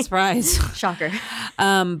 Surprise. Shocker.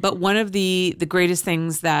 But one of the greatest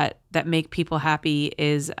things that make people happy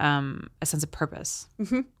is a sense of purpose.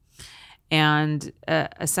 Mm-hmm. And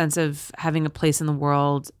a sense of having a place in the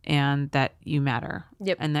world and that you matter.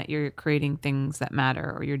 Yep. And that you're creating things that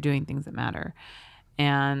matter or you're doing things that matter.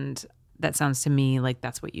 And that sounds to me like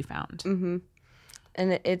that's what you found. Mm-hmm.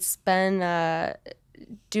 And it's been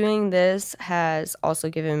doing this has also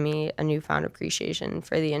given me a newfound appreciation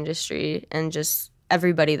for the industry and just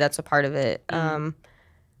everybody that's a part of it.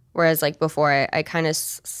 Whereas like before, I kind of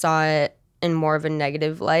saw it in more of a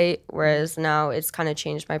negative light, whereas now it's kind of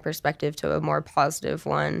changed my perspective to a more positive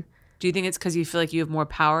one. Do you think it's because you feel like you have more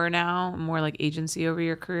power now, more like agency over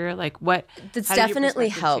your career? Like what? It's definitely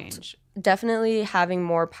helped. Change? Definitely having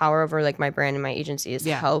more power over like my brand and my agency has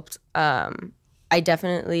helped. I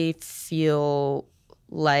definitely feel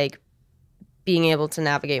like being able to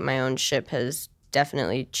navigate my own ship has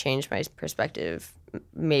definitely changed my perspective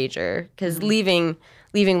major. Because leaving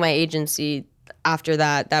my agency after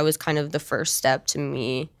that was kind of the first step to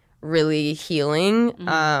me really healing.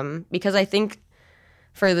 Because I think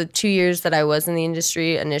for the 2 years that I was in the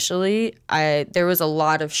industry initially, there was a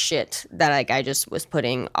lot of shit that like I just was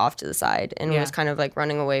putting off to the side and was kind of like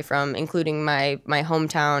running away from, including my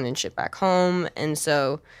hometown and shit back home. And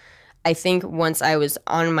so I think once I was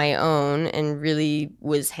on my own and really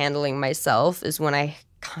was handling myself is when I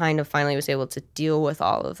kind of finally was able to deal with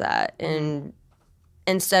all of that. And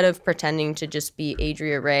instead of pretending to just be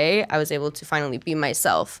Adria Rae, I was able to finally be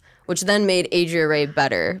myself, which then made Adria Rae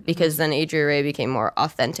better because then Adria Rae became more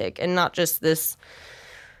authentic and not just this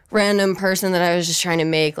random person that I was just trying to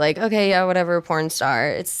make like, okay, yeah, whatever, porn star.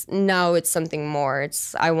 It's something more.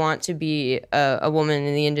 I want to be a woman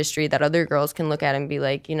in the industry that other girls can look at and be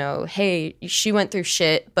like, you know, hey, she went through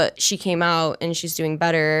shit, but she came out and she's doing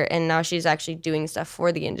better. And now she's actually doing stuff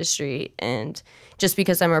for the industry. And just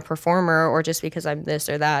because I'm a performer or just because I'm this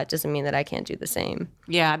or that doesn't mean that I can't do the same.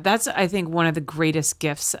 Yeah, that's, I think, one of the greatest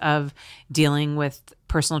gifts of dealing with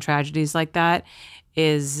personal tragedies like that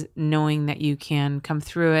is knowing that you can come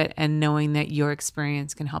through it and knowing that your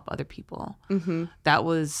experience can help other people. Mm-hmm. That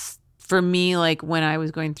was, for me, like when I was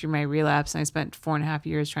going through my relapse and I spent 4.5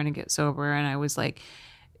 years trying to get sober and I was like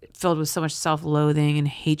filled with so much self-loathing and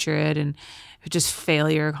hatred and just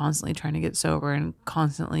failure, constantly trying to get sober and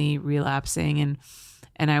constantly relapsing.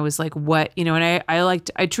 And I was like, what, you know, and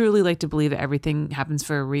I truly like to believe that everything happens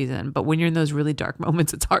for a reason. But when you're in those really dark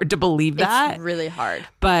moments, it's hard to believe that. It's really hard.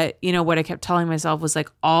 But, you know, what I kept telling myself was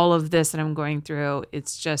like, all of this that I'm going through,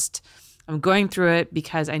 it's just, I'm going through it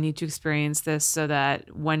because I need to experience this so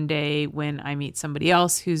that one day when I meet somebody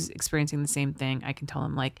else who's experiencing the same thing, I can tell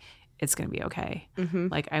them like, it's going to be okay. Mm-hmm.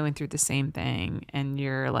 Like I went through the same thing and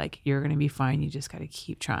you're going to be fine. You just got to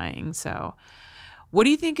keep trying. So what do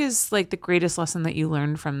you think is like the greatest lesson that you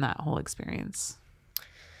learned from that whole experience?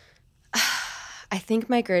 I think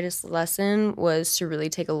my greatest lesson was to really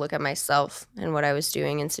take a look at myself and what I was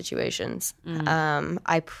doing in situations.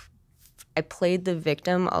 I played the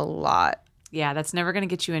victim a lot. Yeah, that's never going to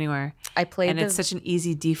get you anywhere. It's such an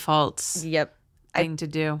easy default thing to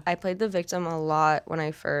do. I played the victim a lot when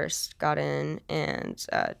I first got in, and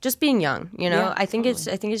just being young. You know, yeah, I think it's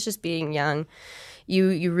just being young.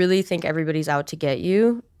 You really think everybody's out to get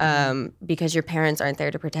you because your parents aren't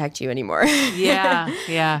there to protect you anymore.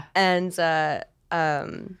 Yeah. And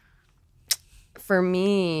for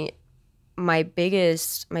me, my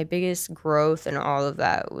biggest growth in all of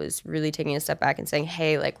that was really taking a step back and saying,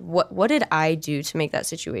 hey, like what did I do to make that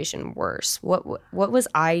situation worse? What was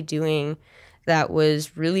I doing that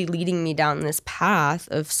was really leading me down this path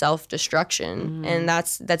of self-destruction? And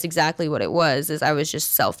that's exactly what it was, is I was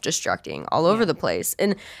just self-destructing all over the place.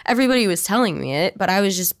 And everybody was telling me it, but I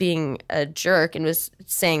was just being a jerk and was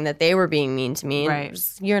saying that they were being mean to me. Right.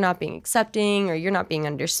 And you're not being accepting or you're not being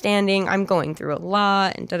understanding. I'm going through a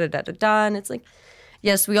lot and da-da-da-da-da. And it's like,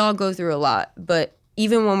 yes, we all go through a lot, but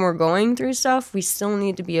even when we're going through stuff, we still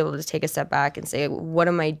need to be able to take a step back and say, what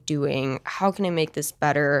am I doing? How can I make this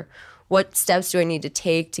better? What steps do I need to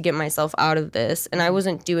take to get myself out of this? And I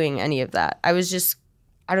wasn't doing any of that. I was just,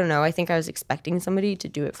 I don't know, I think I was expecting somebody to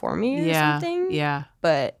do it for me or something. Yeah.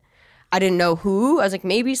 But I didn't know who. I was like,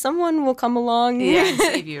 maybe someone will come along. Yeah, and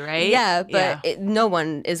save you, right? Yeah, but no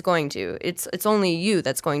one is going to. It's only you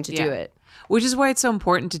that's going to do it. Which is why it's so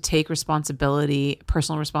important to take responsibility,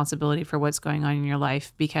 personal responsibility for what's going on in your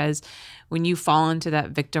life. Because when you fall into that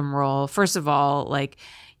victim role, first of all, like,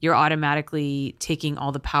 you're automatically taking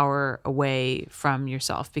all the power away from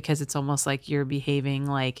yourself, because it's almost like you're behaving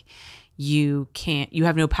like you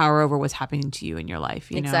have no power over what's happening to you in your life.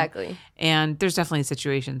 You know? Exactly. And there's definitely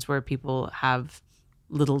situations where people have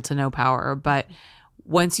little to no power, but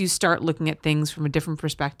once you start looking at things from a different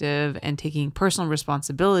perspective and taking personal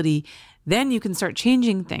responsibility, then you can start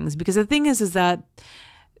changing things. Because the thing is that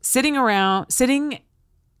sitting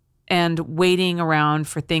and waiting around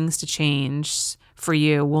for things to change for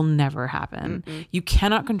you will never happen. Mm-hmm. You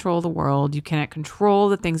cannot control the world. You cannot control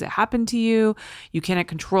the things that happen to you. You cannot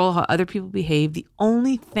control how other people behave. The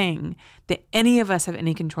only thing that any of us have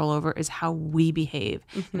any control over is how we behave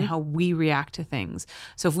and how we react to things.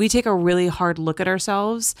 So if we take a really hard look at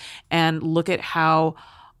ourselves and look at how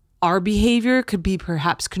our behavior could be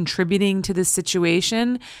perhaps contributing to this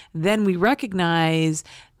situation, then we recognize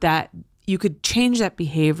that you could change that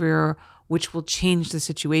behavior, which will change the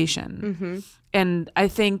situation. Mm-hmm. And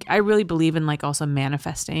I really believe in like also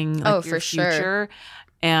manifesting like your future. Sure.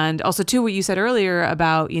 And also too, what you said earlier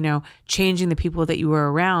about, changing the people that you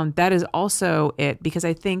were around, that is also it. Because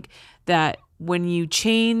I think that when you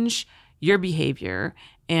change your behavior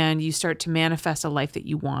and you start to manifest a life that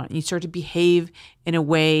you want, you start to behave in a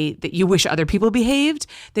way that you wish other people behaved,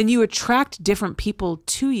 then you attract different people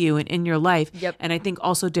to you and in your life. Yep. And I think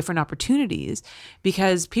also different opportunities,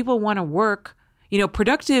 because people want to work,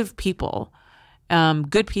 productive people,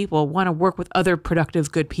 good people want to work with other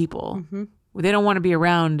productive, good people. Mm-hmm. They don't want to be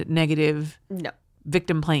around negative,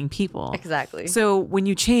 victim playing people. Exactly. So when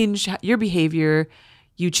you change your behavior,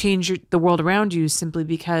 you change the world around you simply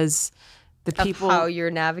because the people, of how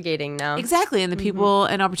you're navigating now. Exactly. And the people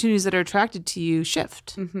and opportunities that are attracted to you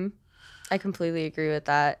shift. Mm-hmm. I completely agree with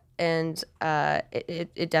that. And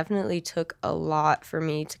it definitely took a lot for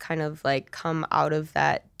me to kind of like come out of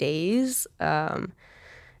that daze.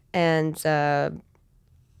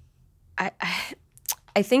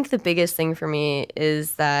 I think the biggest thing for me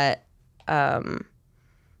is that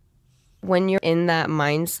when you're in that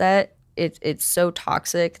mindset, it's so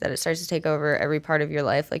toxic that it starts to take over every part of your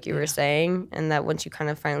life, like you were saying, and that once you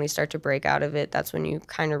kind of finally start to break out of it, that's when you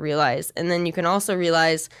kind of realize. And then you can also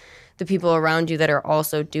realize the people around you that are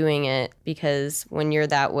also doing it, because when you're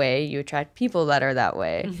that way, you attract people that are that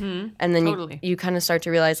way. Mm-hmm. And then you kind of start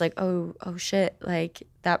to realize like, oh shit, like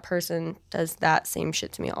that person does that same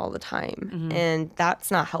shit to me all the time. Mm-hmm. And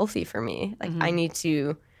that's not healthy for me. Like I need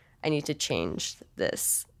to change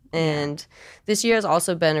this. And this year has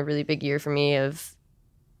also been a really big year for me of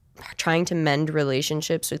trying to mend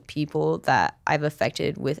relationships with people that I've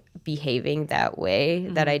affected with behaving that way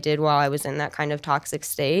that I did while I was in that kind of toxic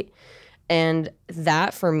state. And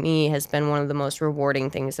that for me has been one of the most rewarding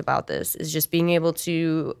things about this, is just being able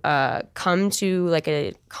to come to like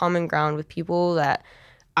a common ground with people that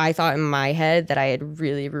I thought in my head that I had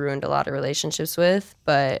really ruined a lot of relationships with,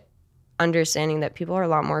 but understanding that people are a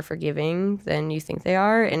lot more forgiving than you think they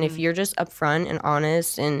are. And if you're just upfront and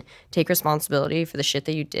honest and take responsibility for the shit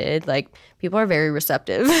that you did, like people are very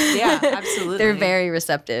receptive. Yeah, absolutely. They're very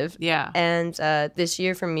receptive. Yeah. And this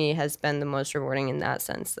year for me has been the most rewarding in that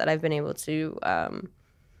sense, that I've been able to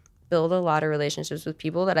build a lot of relationships with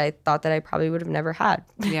people that I thought that I probably would have never had.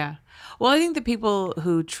 Yeah. Well, I think the people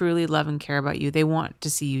who truly love and care about you, they want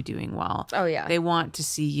to see you doing well. Oh, yeah. They want to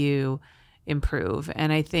see you improve.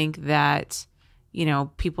 And I think that,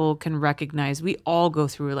 people can recognize we all go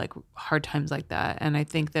through like hard times like that. And I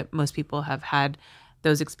think that most people have had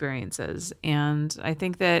those experiences. And I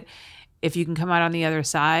think that if you can come out on the other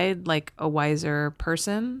side like a wiser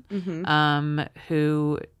person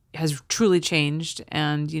who has truly changed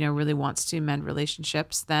and, really wants to mend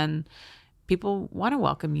relationships, then people want to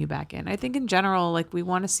welcome you back in. I think in general, like we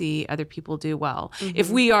want to see other people do well. Mm-hmm. If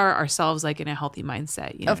we are ourselves like in a healthy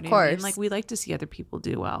mindset, of course. I mean? Like we like to see other people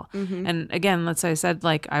do well. Mm-hmm. And again, let's say I said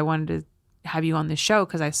like I wanted to have you on this show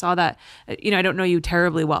because I saw that, I don't know you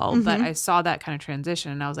terribly well, but I saw that kind of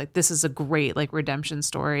transition and I was like, this is a great like redemption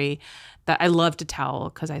story that I love to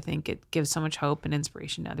tell because I think it gives so much hope and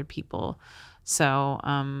inspiration to other people. So,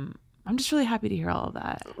 I'm just really happy to hear all of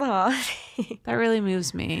that. Aww. That really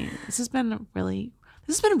moves me. This has been really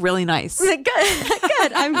nice. Good.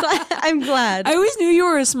 I'm glad. I always knew you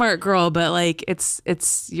were a smart girl, but like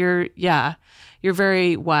you're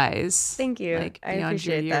very wise. Thank you. Like, I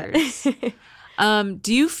appreciate that.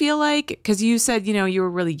 Do you feel like, because you said, you were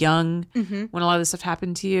really young when a lot of this stuff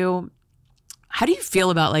happened to you. How do you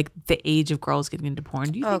feel about like the age of girls getting into porn?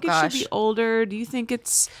 Do you think it should be older? Do you think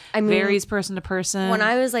varies person to person? When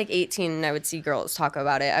I was like 18 and I would see girls talk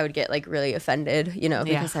about it, I would get like really offended,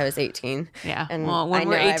 because I was 18. Yeah. And well, when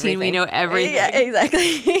we're 18, everything. We know everything. Yeah,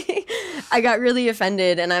 exactly. I got really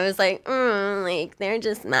offended and I was like, like they're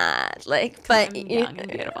just mad. Like, but I'm young and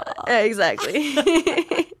beautiful. Exactly.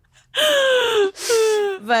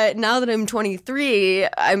 But now that I'm 23,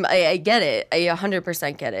 I get it. I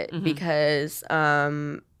 100% get it because,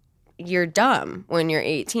 you're dumb when you're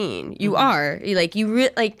 18. You are.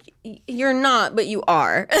 You're not, but you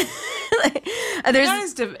are. You're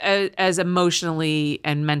not as emotionally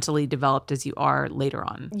and mentally developed as you are later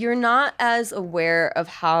on. You're not as aware of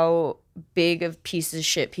how big of pieces of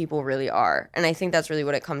shit people really are. And I think that's really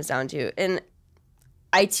what it comes down to. And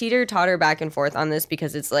I totter back and forth on this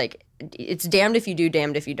because it's like, it's damned if you do,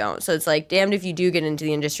 damned if you don't. So it's like, damned if you do get into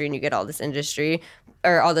the industry and you get all this industry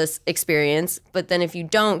or all this experience. But then if you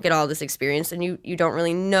don't get all this experience, then you don't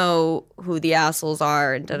really know who the assholes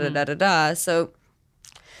are and da-da-da-da-da. So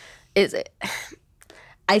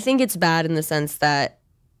I think it's bad in the sense that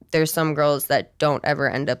there's some girls that don't ever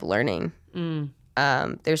end up learning.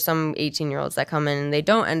 There's some 18-year-olds that come in and they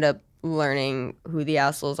don't end up learning who the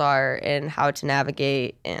assholes are and how to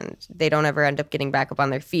navigate, and they don't ever end up getting back up on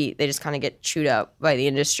their feet. They just kind of get chewed up by the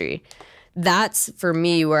industry. That's, for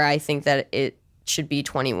me, where I think that it should be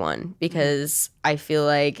 21, because I feel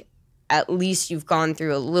like at least you've gone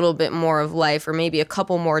through a little bit more of life, or maybe a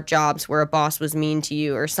couple more jobs where a boss was mean to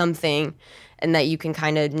you or something, and that you can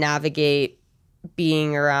kind of navigate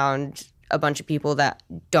being around a bunch of people that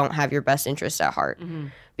don't have your best interest at heart.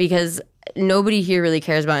 Because nobody here really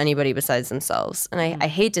cares about anybody besides themselves. And I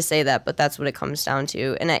hate to say that, but that's what it comes down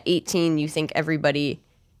to. And at 18, you think everybody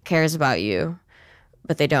cares about you,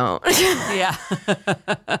 but they don't. Yeah.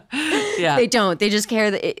 Yeah. They don't. They just care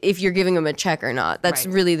that if you're giving them a check or not. That's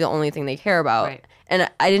really the only thing they care about. Right. And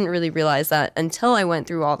I didn't really realize that until I went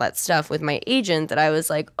through all that stuff with my agent, that I was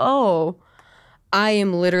like, oh, I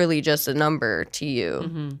am literally just a number to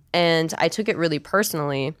you. And I took it really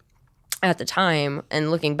personally at the time,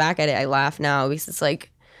 and looking back at it, I laugh now because it's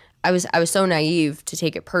like I was so naive to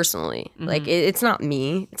take it personally. Like it's not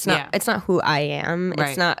me. It's not who I am.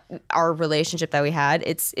 It's not our relationship that we had.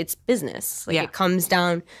 It's business. Like it comes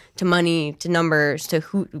down to money, to numbers, to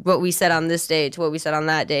what we said on this day, to what we said on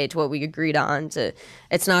that day, to what we agreed on.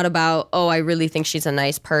 It's not about, oh, I really think she's a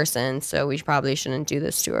nice person, so we probably shouldn't do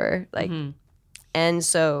this to her. Like, and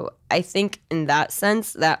so I think in that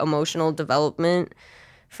sense, that emotional development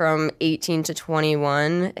from 18 to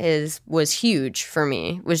 21 was huge for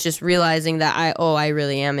me. Was just realizing that I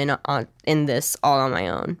really am in this all on my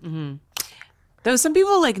own. Though some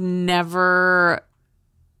people like never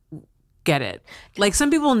get it. Like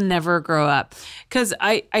some people never grow up. Because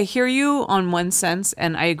I hear you on one sense,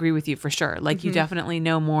 and I agree with you for sure. Like you definitely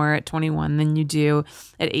know more at 21 than you do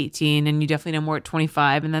at 18, and you definitely know more at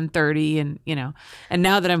 25 and then 30, and you know. And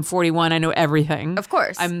now that I'm 41, I know everything. Of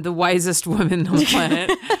course. I'm the wisest woman on the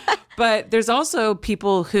planet. But there's also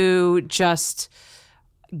people who just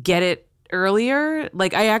get it earlier.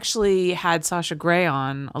 Like I actually had Sasha Grey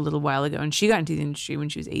on a little while ago, and she got into the industry when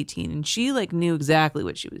she was 18, and she like knew exactly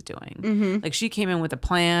what she was doing. Like she came in with a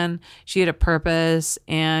plan, she had a purpose,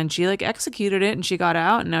 and she like executed it, and she got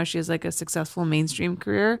out, and now she has like a successful mainstream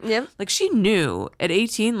career. Like she knew at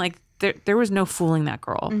 18, like there was no fooling that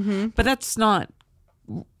girl. But that's not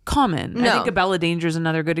common. I think Abella Danger is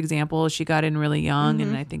another good example. She got in really young,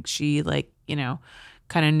 and I think she like, you know,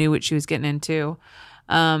 kind of knew what she was getting into.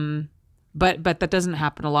 But that doesn't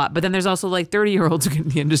happen a lot. But then there's also like 30-year-olds who get in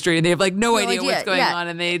the industry and they have like no idea what's going on,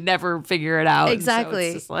 and they never figure it out.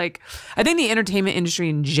 Exactly. So it's just like, I think the entertainment industry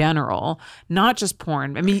in general, not just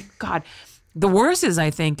porn. I mean, God, the worst is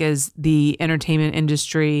the entertainment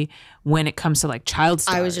industry when it comes to like child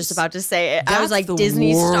stars. I was just about to say it. That's I was like the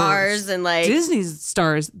Disney worst. stars and like Disney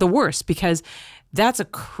stars, the worst, because that's a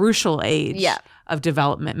crucial age of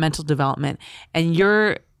development, mental development, and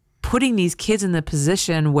you're putting these kids in the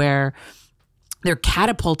position where they're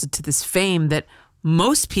catapulted to this fame that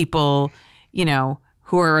most people, you know,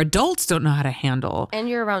 who are adults don't know how to handle. And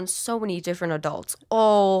you're around so many different adults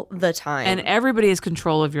all the time. And everybody has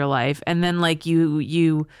control of your life. And then like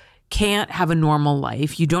you can't have a normal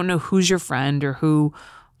life. You don't know who's your friend or who,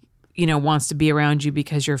 you know, wants to be around you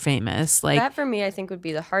because you're famous. Like that for me, I think would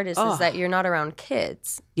be the hardest is that you're not around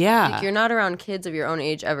kids. Yeah. Like you're not around kids of your own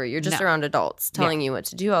age ever. You're just around adults telling you what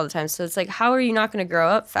to do all the time. So it's like, how are you not going to grow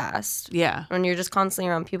up fast? Yeah. When you're just constantly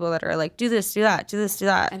around people that are like, do this, do that, do this, do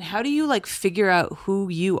that. And how do you like figure out who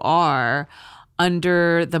you are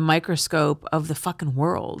under the microscope of the fucking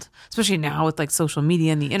world? Especially now with like social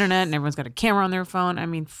media and the internet and everyone's got a camera on their phone. I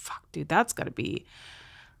mean, fuck, dude, that's got to be...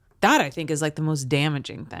 That I think is like the most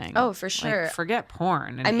damaging thing. Oh, for sure. Like, forget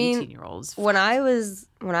porn and 18-year-olds. When I was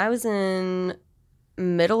in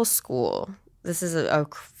middle school, this is a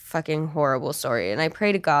fucking horrible story, and I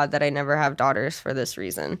pray to God that I never have daughters for this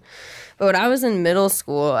reason. But when I was in middle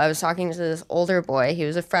school, I was talking to this older boy. He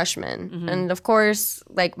was a freshman, and of course,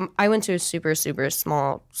 like I went to a super, super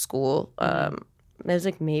small school. there's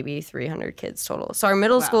like maybe 300 kids total. So our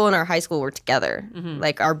middle school and our high school were together.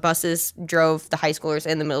 Like our buses drove the high schoolers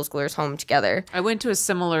and the middle schoolers home together. I went to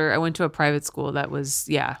a private school that was,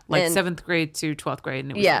 like 7th grade to 12th grade.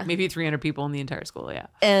 And it was like maybe 300 people in the entire school. Yeah.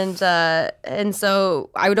 And so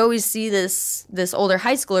I would always see this older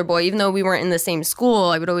high schooler boy, even though we weren't in the same school,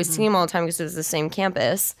 I would always see him all the time because it was the same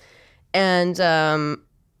campus. And,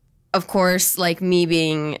 of course, like me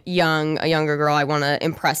being a younger girl, I want to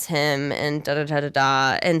impress him and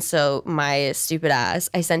da-da-da-da-da. And so my stupid ass,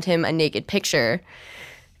 I sent him a naked picture.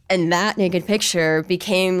 And that naked picture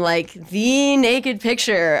became like the naked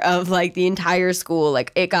picture of like the entire school.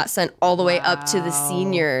 Like it got sent all the way up to the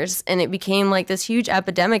seniors. And it became like this huge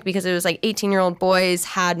epidemic because it was like 18-year-old boys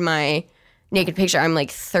had my naked picture. I'm like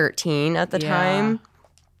 13 at the time.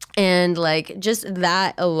 And like just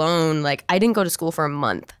that alone, like I didn't go to school for a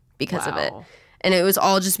month because of it. And it was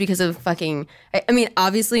all just because of fucking, I mean,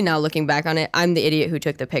 obviously now looking back on it, I'm the idiot who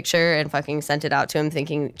took the picture and fucking sent it out to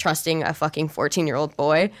him trusting a fucking 14-year-old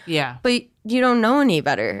boy. Yeah. But you don't know any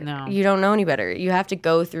better. No. You don't know any better. You have to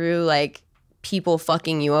go through like people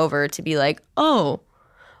fucking you over to be like, oh,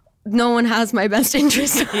 no one has my best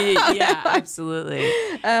interest. Yeah, absolutely.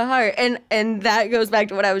 Heart. And that goes back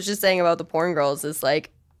to what I was just saying about the porn girls is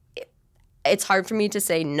like, it's hard for me to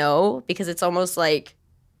say no because it's almost like,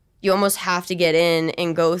 you almost have to get in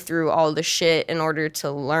and go through all the shit in order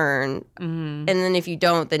to learn. And then if you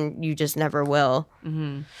don't, then you just never will.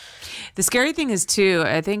 The scary thing is, too,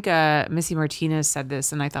 I think Missy Martinez said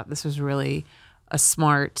this, and I thought this was really a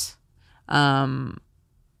smart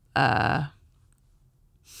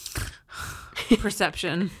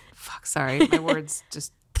perception. Fuck, sorry. My words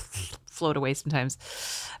just float away sometimes.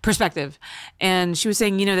 Perspective. And she was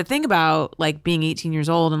saying, the thing about like being 18 years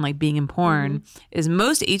old and like being in porn is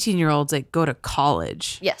most 18-year-olds like go to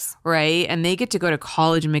college. Yes. Right? And they get to go to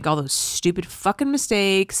college and make all those stupid fucking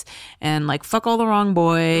mistakes and like fuck all the wrong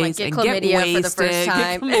boys like, get and chlamydia get wasted. For the first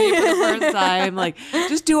time. Get chlamydia for the first time. Like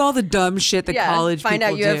just do all the dumb shit that college find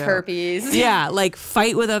people out you do. have herpes. Yeah, like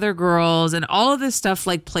fight with other girls and all of this stuff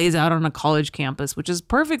like plays out on a college campus, which is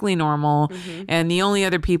perfectly normal. And the only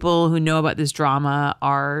other people who know about this drama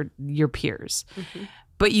are your peers.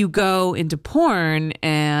 But you go into porn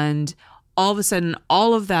and all of a sudden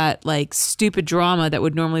all of that like stupid drama that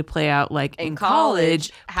would normally play out like in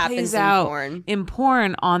college happens in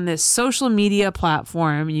porn on this social media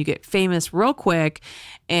platform. You get famous real quick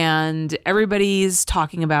and everybody's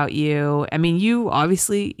talking about you. I mean, you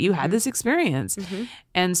had this experience.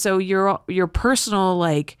 And so your personal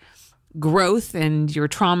like growth and your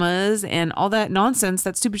traumas and all that nonsense,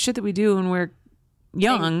 that stupid shit that we do when we're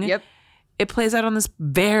young, it plays out on this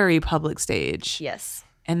very public stage. Yes.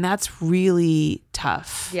 And that's really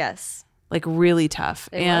tough. Yes. Like really tough.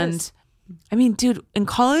 Was. I mean, dude, in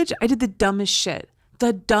college, I did the dumbest shit.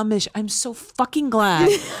 I'm so fucking glad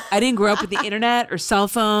I didn't grow up with the internet or cell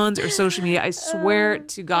phones or social media. I swear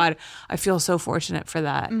to God, I feel so fortunate for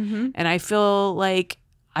that. And I feel like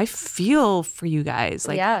I feel for you guys.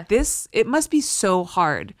 Like it must be so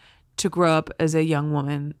hard to grow up as a young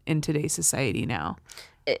woman in today's society now.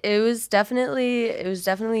 It was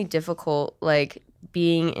definitely difficult, like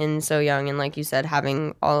being in so young and like you said,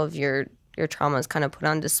 having all of your traumas kind of put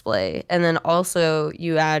on display. And then also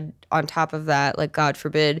you add on top of that, like God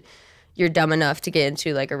forbid, you're dumb enough to get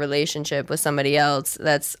into like a relationship with somebody else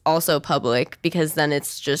that's also public, because then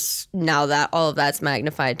it's just now that all of that's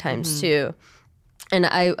magnified times two. And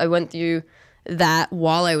I went through that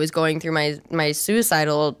while I was going through my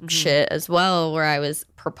suicidal shit as well, where I was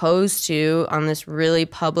proposed to on this really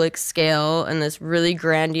public scale in this really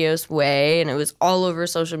grandiose way, and it was all over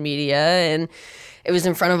social media, and it was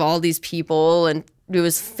in front of all these people, and it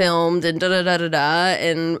was filmed and da-da-da-da-da,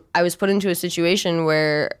 and I was put into a situation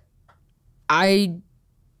where I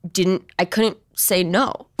couldn't say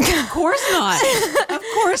no. Of course not. Of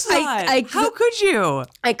course not. How could you?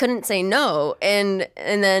 I couldn't say no. And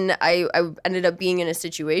then I ended up being in a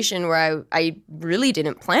situation where I really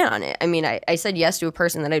didn't plan on it. I mean, I said yes to a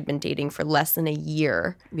person that I'd been dating for less than a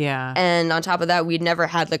year. Yeah. And on top of that, we'd never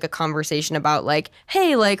had like a conversation about like,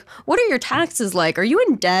 hey, like, what are your taxes like? Are you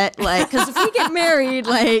in debt? Like, because if we get married,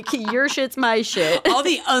 like, your shit's my shit. All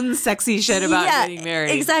the unsexy shit about getting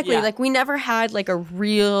married. Exactly. Yeah. Like, we never had like a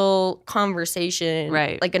real conversation,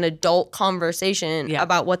 right? Like an adult conversation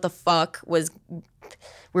about what the fuck we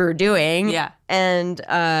were doing. Yeah. And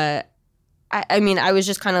I mean, I was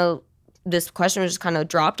just kind of, this question was just kind of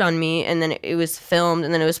dropped on me, and then it was filmed,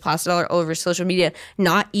 and then it was posted all over social media. I'm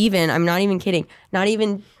not even kidding, not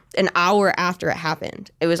even an hour after it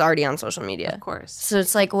happened, it was already on social media. Of course. So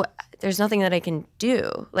it's like, there's nothing that I can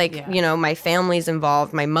do. Like, Yeah. you know, my family's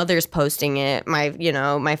involved. My mother's posting it.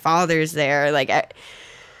 My father's there. Like,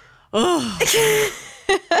 Oh,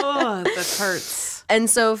 that hurts. and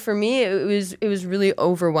so for me, it was really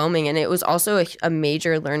overwhelming. And it was also a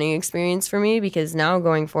major learning experience for me, because now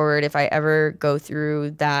going forward, if I ever go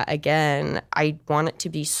through that again, I want it to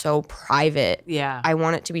be so private. Yeah. I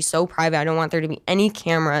want it to be so private. I don't want there to be any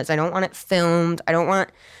cameras. I don't want it filmed. I don't want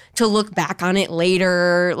to look back on it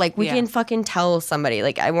later. Like, we can fucking tell somebody.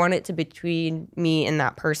 Like, I want it to be between me and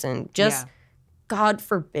that person. Just God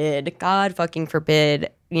fucking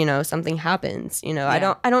forbid, you know, something happens. You know, I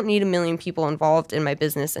don't need a million people involved in my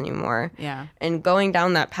business anymore. Yeah. And going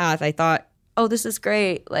down that path, I thought, oh, this is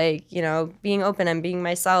great. Like, you know, being open and being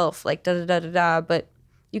myself, like da da da da da. But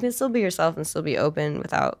you can still be yourself and still be open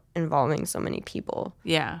without involving so many people.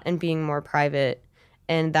 Yeah. And being more private.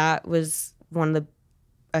 And that was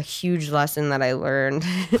a huge lesson that I learned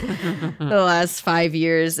the last 5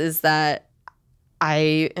 years, is that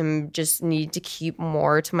I just need to keep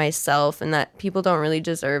more to myself, and that people don't really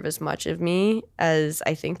deserve as much of me as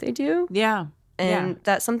I think they do. Yeah. And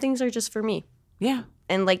that some things are just for me. Yeah.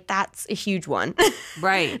 And like, that's a huge one.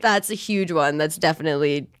 Right. That's a huge one. That's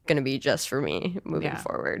definitely going to be just for me moving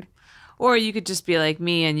forward. Or you could just be like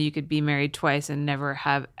me and you could be married twice and never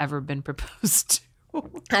have ever been proposed to.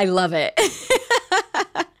 I love it.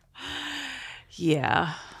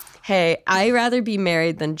 Yeah. Hey, I'd rather be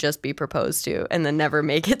married than just be proposed to and then never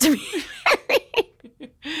make it to be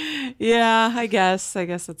married. Yeah, I guess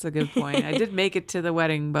that's a good point. I did make it to the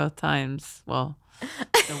wedding both times. Well,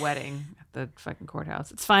 the wedding at the fucking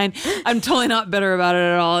courthouse. It's fine. I'm totally not bitter about it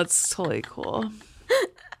at all. It's totally cool.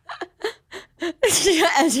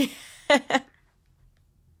 I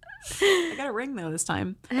got a ring though this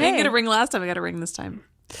time. I didn't get a ring last time. I got a ring this time.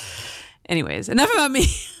 Anyways, enough about me.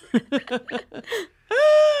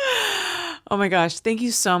 Oh my gosh, thank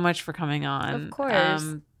you so much for coming on. Of course.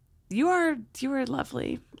 You are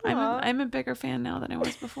lovely. I'm a bigger fan now than I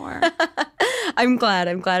was before. I'm glad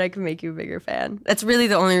I can make you a bigger fan. That's really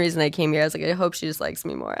the only reason I came here. I was like, I hope she just likes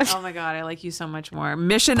me more. Oh my God, I like you so much more.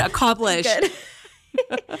 Mission accomplished. Good.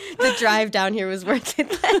 The drive down here was worth it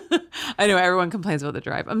then. I know everyone complains about the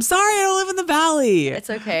drive. I'm sorry, I don't live in the valley. It's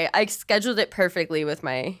okay. I scheduled it perfectly with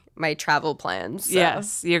my travel plans. So.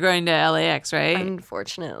 Yes, you're going to LAX, right?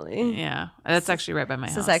 Unfortunately. Yeah, that's actually right by my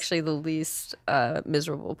house. This is actually the least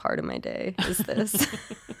miserable part of my day, is this.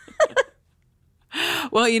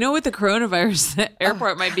 Well, you know, with the coronavirus, the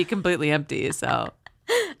airport might be completely empty, so...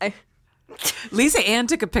 Lisa Ann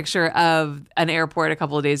took a picture of an airport a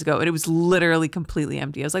couple of days ago, and it was literally completely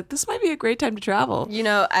empty. I was like, this might be a great time to travel. You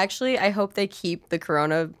know, actually, I hope they keep the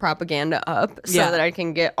corona propaganda up so that I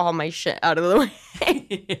can get all my shit out of the way.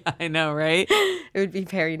 Yeah, I know, right? It would be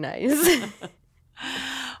very nice.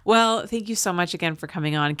 Well, thank you so much again for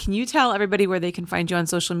coming on. Can you tell everybody where they can find you on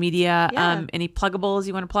social media? Yeah. Any pluggables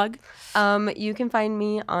you want to plug? You can find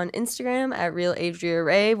me on Instagram at Real Adria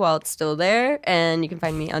Rae while it's still there. And you can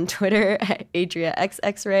find me on Twitter at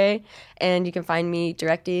AdriaXXRae. And you can find me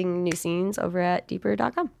directing new scenes over at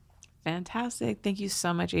deeper.com. Fantastic. Thank you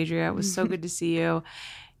so much, Adria. It was so good to see you.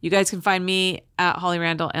 You guys can find me at Holly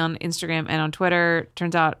Randall on Instagram and on Twitter.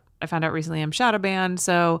 Turns out I found out recently I'm shadow banned.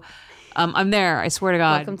 So I'm there. I swear to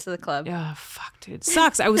God. Welcome to the club. Oh, fuck, dude.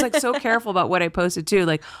 Sucks. I was like so careful about what I posted too.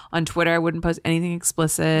 Like on Twitter, I wouldn't post anything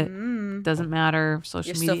explicit. Doesn't matter. Social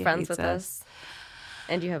You're media. still friends with us.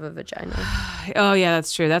 And you have a vagina. Oh yeah,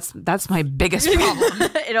 that's true. That's my biggest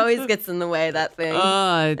problem. It always gets in the way, that thing.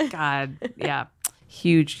 Oh God. Yeah.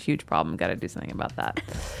 Huge problem. Got to do something about that.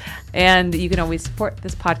 And you can always support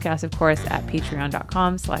this podcast, of course, at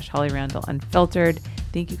patreon.com/Holly Randall Unfiltered.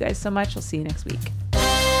 Thank you guys so much. I'll see you next week.